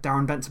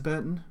 Darren Bent to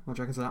Burton. What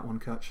do you reckon to that one,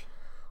 Kutch?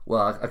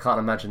 Well, I can't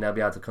imagine they'll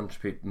be able to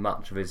contribute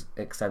much of his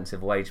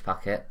extensive wage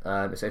packet.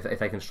 So if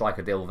they can strike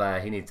a deal there,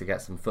 he needs to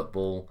get some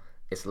football.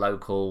 It's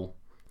local.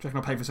 Do you reckon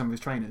I'll pay for some of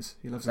his trainers?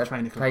 He loves the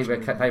trainer club.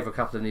 Pay for a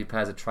couple of new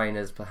pairs of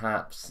trainers,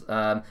 perhaps.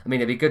 I mean,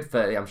 it'd be good for.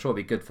 I'm sure it'd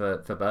be good for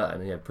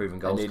Burton. Proven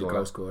goal scorer. They need a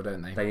goal scorer,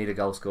 don't they? They need a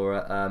goal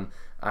scorer.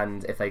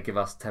 And if they give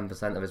us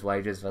 10% of his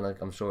wages, then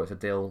I'm sure it's a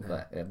deal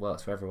that it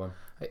works for everyone.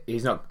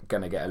 He's not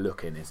going to get a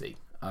look in, is he?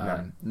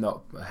 No.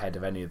 Not ahead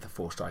of any of the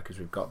 4 strikers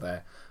we've got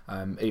there.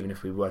 Even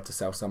if we were to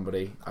sell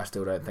somebody, I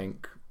still don't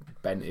think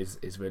Bent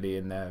is really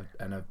in there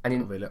and a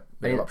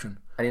real option.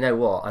 And you know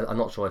what? I'm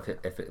not sure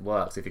if it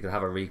works, if you can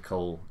have a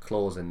recall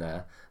clause in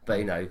there.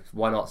 But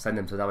why not send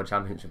him to another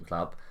Championship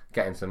club,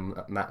 get him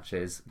some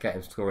matches, get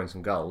him scoring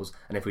some goals,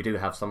 and if we do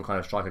have some kind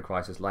of striker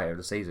crisis later in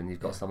the season, you've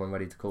got someone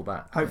ready to call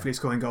back. Hopefully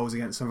scoring goals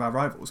against some of our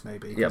rivals,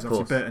 maybe. Because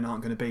obviously Burton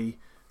aren't going to be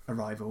a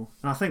rival.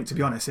 And I think, to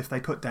be honest, if they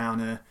put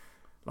down a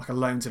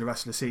loan to the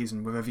rest of the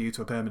season with a view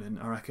to a permanent,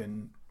 I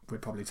reckon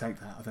we'd probably take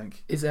that. I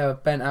think. Is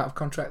Bent out of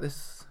contract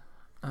this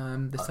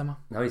summer?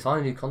 No, he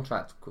signed a new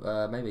contract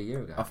maybe a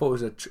year ago. I thought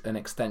it was an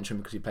extension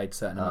because he played a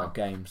certain amount of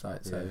games. I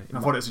thought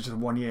it was just a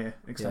 1-year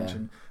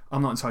extension. Yeah.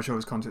 I'm not entirely sure of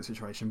his contract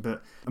situation,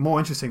 but a more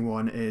interesting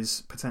one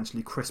is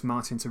potentially Chris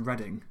Martin to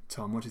Reading.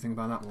 Tom, what do you think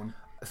about that one?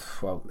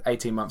 Well,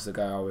 18 months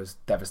ago I was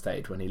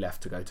devastated when he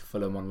left to go to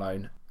Fulham on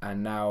loan,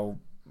 and now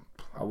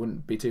I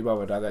wouldn't be too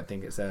bothered. I don't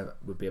think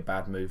would be a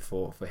bad move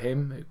for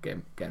him,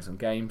 getting some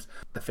games.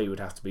 The fee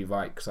would have to be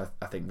right because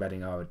I think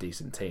Reading are a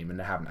decent team and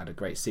they haven't had a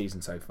great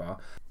season so far.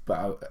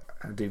 But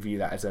I do view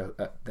that as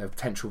a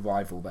potential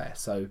rival there.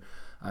 So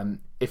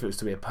if it was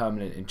to be a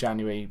permanent in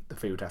January, the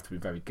fee would have to be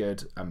very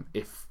good.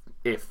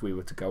 If we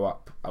were to go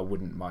up, I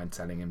wouldn't mind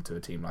selling him to a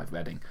team like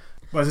Reading.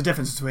 Well, there's a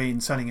difference between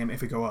selling him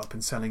if we go up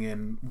and selling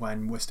him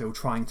when we're still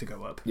trying to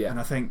go up. Yeah. And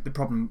I think the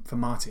problem for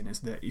Martin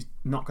is that he's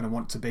not going to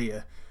want to be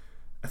a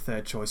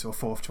 3rd choice or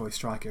 4th choice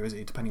striker, is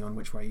he? Depending on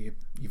which way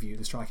you view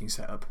the striking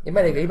setup. He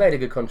made a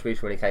good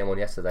contribution when he came on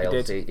yesterday.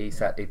 Obviously,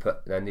 he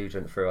put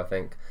Nugent through, I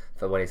think,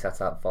 for when he set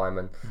up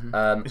Feynman.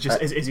 Mm-hmm. It's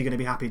just is he going to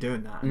be happy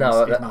doing that?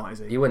 No, he's not, is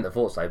he? You wouldn't have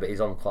thought so, but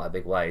he's on quite a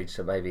big wage,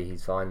 so maybe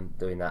he's fine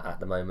doing that at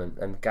the moment.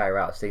 And Gary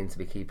Rowett seems to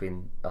be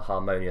keeping a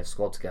harmonious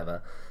squad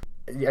together.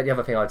 The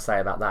other thing I'd say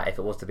about that, if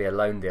it was to be a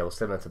loan deal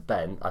similar to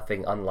Ben, I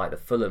think unlike the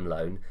Fulham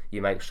loan,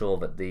 you make sure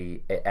that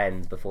it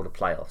ends before the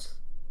playoffs.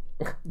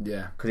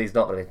 Yeah, because he's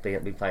not going to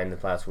be playing the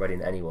playoffs for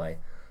Reading anyway.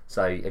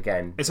 So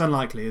again, it's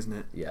unlikely, isn't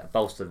it? Yeah,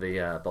 bolster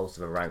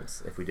the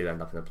ranks if we do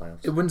end up in the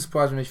playoffs. It wouldn't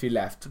surprise me if he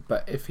left,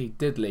 but if he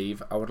did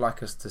leave, I would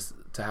like us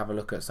to have a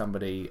look at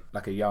somebody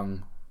like a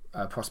young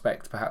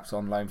prospect, perhaps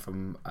on loan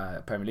from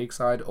Premier League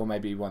side, or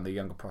maybe one of the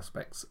younger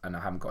prospects. And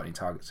I haven't got any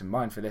targets in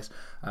mind for this,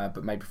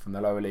 but maybe from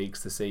the lower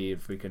leagues to see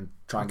if we can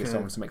try and get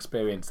someone some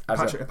experience.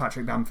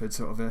 Patrick Bamford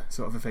sort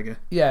of a figure.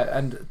 Yeah,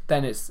 and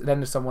then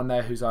there's someone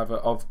there who's either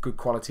of good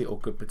quality or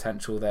good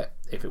potential. That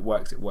if it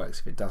works, it works.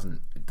 If it doesn't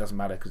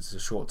matter because it's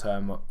a short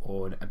term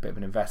or a bit of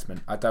an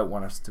investment. I don't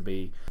want us to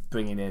be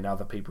bringing in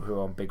other people who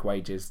are on big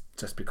wages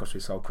just because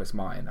we sold Chris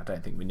Martin. I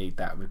don't think we need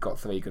that. We've got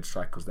 3 good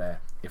strikers there.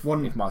 If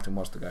Martin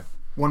was to go.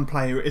 One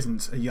player who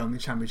isn't a young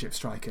Championship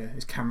striker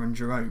is Cameron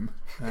Jerome,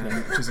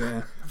 which is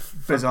a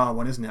bizarre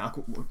one, isn't it?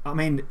 I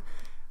mean,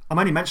 I'm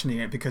only mentioning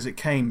it because it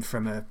came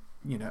from a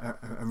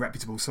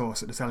reputable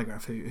source at the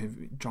Telegraph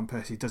who John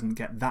Percy doesn't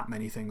get that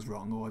many things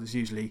wrong, or there's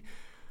usually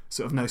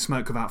sort of no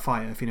smoke without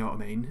fire, if you know what I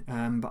mean.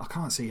 But I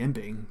can't see him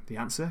being the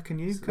answer. Can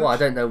you? Coach? Well, I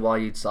don't know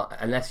why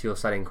unless you're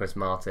selling Chris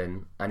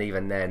Martin, and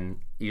even then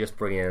you just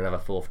bring in another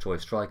 4th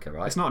choice striker,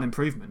 right? It's not an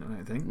improvement, I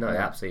don't think. No,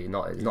 absolutely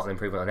not. It's not an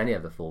improvement on any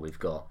of the 4 we've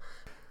got.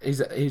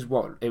 He's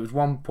what? It was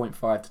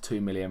 1.5 to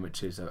 2 million,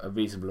 which is a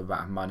reasonable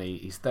amount of money.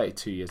 He's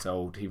 32 years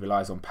old. He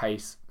relies on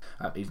pace.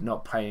 He's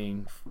not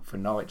playing for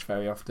Norwich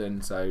very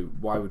often, so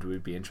why would we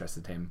be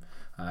interested in him?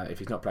 If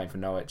he's not playing for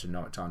Norwich and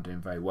Norwich aren't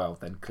doing very well,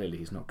 then clearly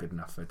he's not good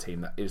enough for a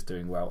team that is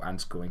doing well and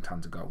scoring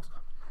tons of goals.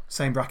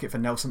 Same bracket for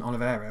Nelson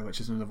Oliveira, which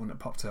is another one that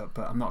popped up,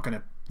 but I'm not going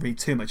to read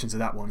too much into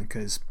that one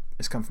because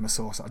it's come from a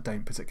source that I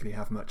don't particularly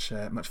have much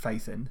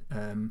faith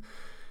in.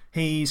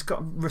 He's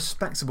got a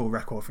respectable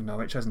record from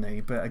Norwich, hasn't he?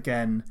 But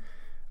again,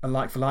 a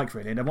like for like,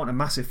 really. And I want a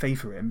massive fee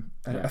for him,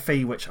 a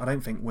fee which I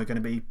don't think we're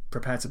going to be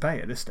prepared to pay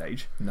at this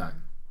stage. No.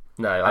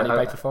 And he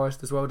paid for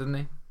Forest as well, didn't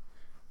he?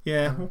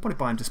 Yeah, we'll probably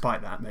buy him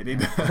despite that, maybe.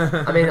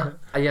 I mean,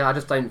 I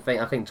just don't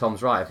think. I think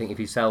Tom's right. I think if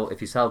you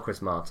sell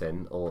Chris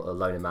Martin or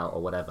loan him out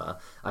or whatever,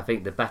 I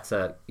think the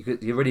better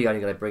you're really only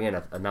going to bring in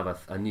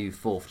a new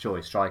 4th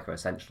choice striker.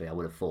 Essentially, I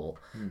would have thought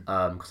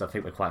because I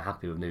think we're quite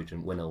happy with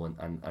Nugent, Winnell,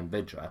 and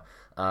Vidra.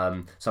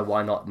 So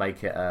why not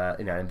make it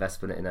an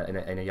investment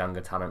in a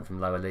younger talent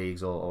from lower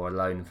leagues or a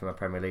loan from a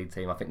Premier League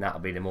team? I think that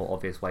would be the more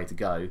obvious way to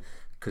go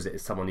because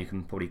it's someone you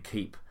can probably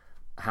keep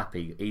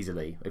happy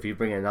easily. If you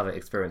bring in another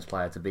experienced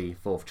player to be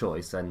 4th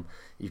choice, then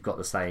you've got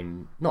the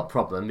same, not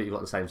problem, but you've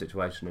got the same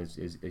situation as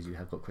you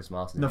have got Chris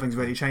Martin. Nothing's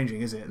really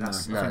changing, is it? I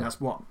think that's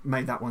what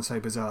made that one so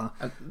bizarre.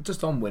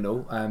 Just on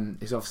Winnell,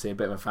 he's obviously a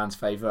bit of a fan's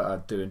favourite. I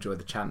do enjoy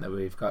the chant that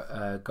we've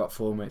got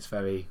for him. It's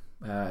very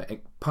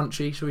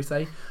punchy, shall we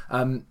say.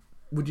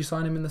 Would you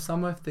sign him in the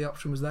summer if the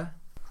option was there?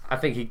 I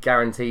think he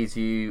guarantees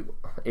you.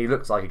 He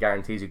looks like he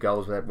guarantees you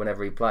goals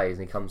whenever he plays,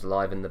 and he comes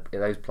alive. And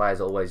those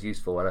players are always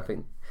useful. And I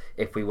think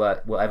if we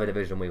were whatever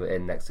division we were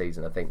in next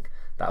season, I think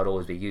that would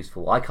always be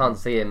useful. I can't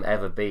see him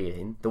ever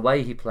being the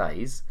way he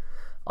plays.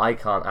 I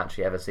can't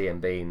actually ever see him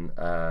being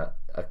a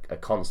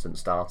constant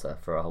starter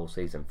for a whole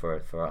season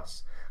for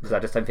us, because I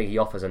just don't think he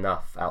offers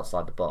enough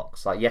outside the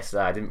box. Like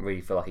yesterday, I didn't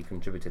really feel like he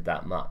contributed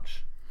that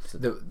much.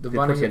 The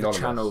running of the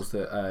channels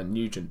that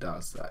Nugent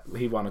does,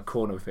 he won a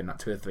corner within like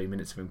 2 or 3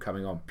 minutes of him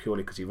coming on,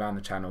 purely because he ran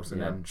the channels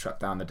and then shut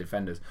down the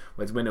defenders.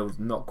 Whereas Winnall's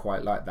not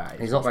quite like that.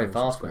 He's not very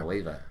fast, Winnall,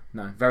 either.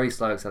 No, very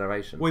slow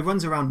acceleration. Well, he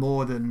runs around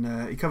more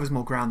than he covers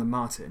more ground than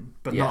Martin,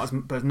 but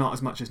not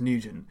as much as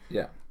Nugent.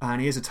 Yeah,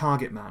 and he is a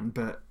target man,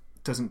 but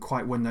doesn't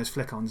quite win those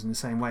flick-ons in the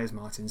same way as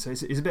Martin. So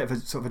he's a bit of a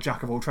sort of a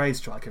jack of all trades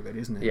striker, really,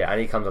 isn't he? Yeah, and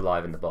he comes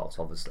alive in the box,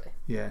 obviously.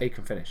 Yeah, he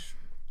can finish.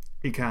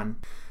 He can.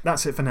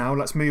 That's it for now.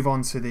 Let's move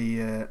on to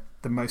the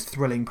most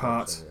thrilling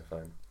part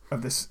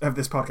of this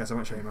podcast. I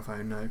won't show you my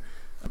phone. No,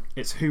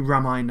 it's Who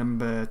Ram I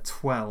number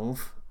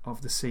 12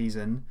 of the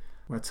season,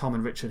 where Tom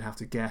and Richard have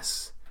to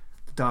guess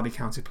the Derby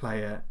County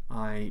player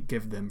I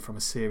give them from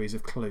a series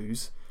of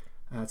clues.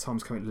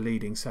 Tom's currently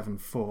leading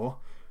 7-4.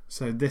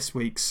 So this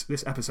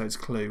episode's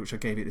clue, which I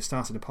gave you at the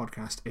start of the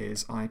podcast,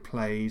 is I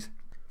played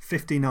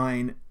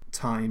 59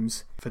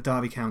 times for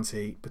Derby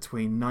County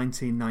between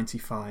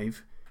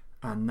 1995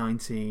 and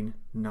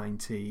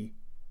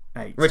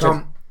 1998. Richard.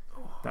 Tom.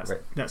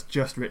 That's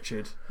just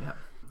Richard. Yeah.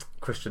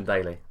 Christian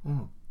Daly.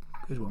 Oh,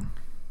 good one.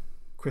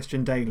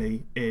 Christian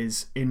Daly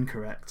is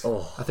incorrect.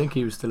 Oh. I think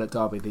he was still at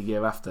Derby the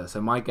year after.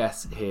 So my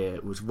guess here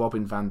was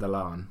Robin van der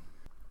Laan.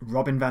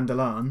 Robin van der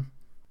Laan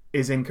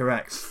is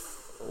incorrect.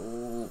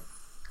 Oh.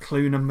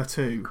 Clue number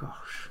 2.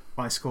 Gosh.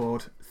 I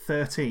scored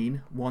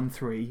 13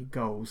 1-3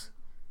 goals.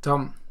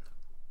 Tom,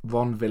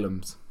 Ron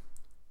Willems.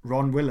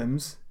 Ron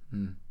Willems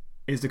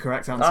is the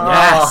correct answer. Oh.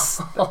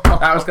 Yes!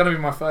 That was going to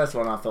be my first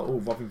one. I thought,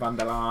 Robin van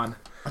der Laan.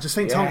 I just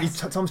think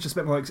Tom's just a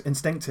bit more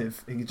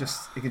instinctive. He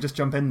could just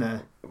jump in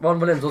there.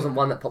 Ron Williams wasn't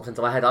one that popped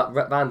into my head.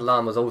 Van der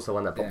Laan was also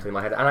one that popped into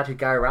my head, and actually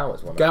Gary Rowett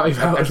was one.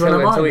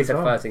 Until he said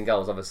 13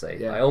 goals,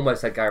 obviously. Yeah. I almost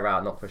said Gary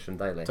Rowett, not Christian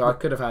Daly. So I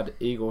could have had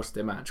Igor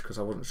Stimac because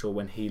I wasn't sure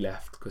when he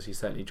left, because he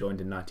certainly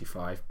joined in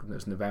 '95. It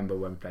was November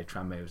when we played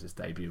Tranmere. It was his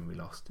debut and we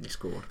lost. And he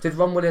scored. Did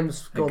Ron Williams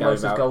score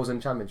most of his goals in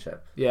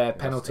Championship? Yeah,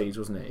 penalties,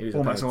 wasn't it? He was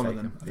almost all of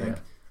them, I think.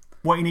 Yeah.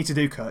 What you need to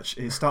do, Kutch,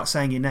 is start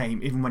saying your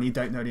name even when you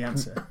don't know the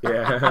answer.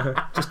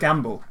 Yeah. Just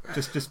gamble.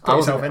 Just put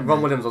yourself in.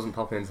 Ron Williams wasn't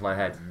popping into my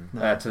head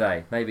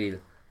today. Maybe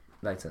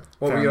later.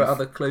 What were your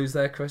other clues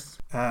there, Chris?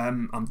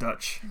 I'm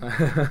Dutch. So,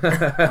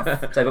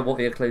 but what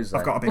were your clues?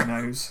 I've got a big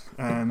nose.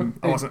 I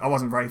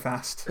wasn't very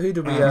fast. Who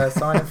did we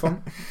sign it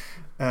from?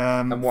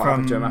 And what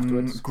happened to him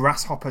afterwards?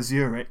 Grasshopper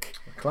Zurich.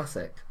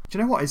 Classic. Do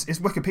you know what?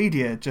 His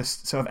Wikipedia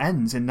just sort of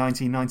ends in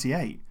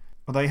 1998.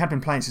 Although he had been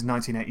playing since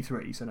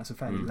 1983, so that's a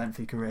fairly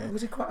lengthy career.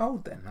 Was he quite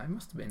old then? He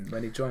must have been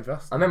when he joined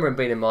us. I remember him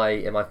being in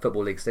my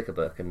Football League sticker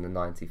book in the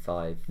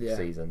 95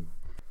 season.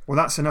 Well,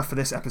 that's enough for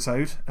this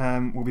episode.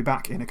 We'll be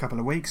back in a couple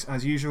of weeks,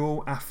 as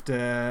usual,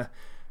 after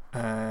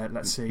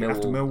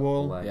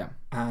Millwall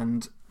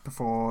and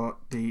before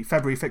the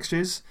February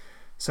fixtures.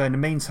 So in the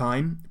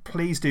meantime,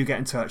 please do get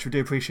in touch. We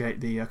do appreciate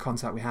the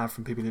contact we have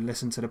from people who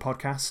listen to the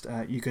podcast.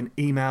 You can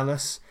email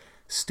us,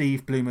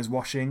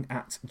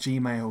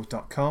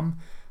 stevebloomerswashing@gmail.com.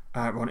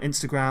 We're on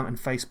Instagram and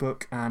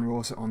Facebook, and we're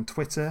also on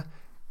Twitter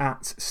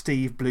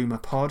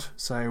 @SteveBloomerPod.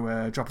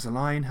 So drop us a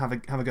line, have a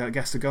go at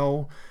Guess the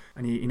Goal,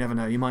 and you never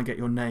know, you might get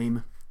your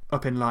name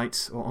up in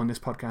lights or on this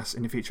podcast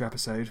in a future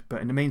episode.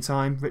 But in the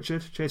meantime,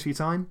 Richard, cheers for your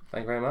time.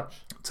 Thank you very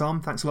much.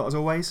 Tom, thanks a lot as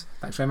always.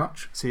 Thanks very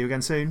much. See you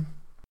again soon.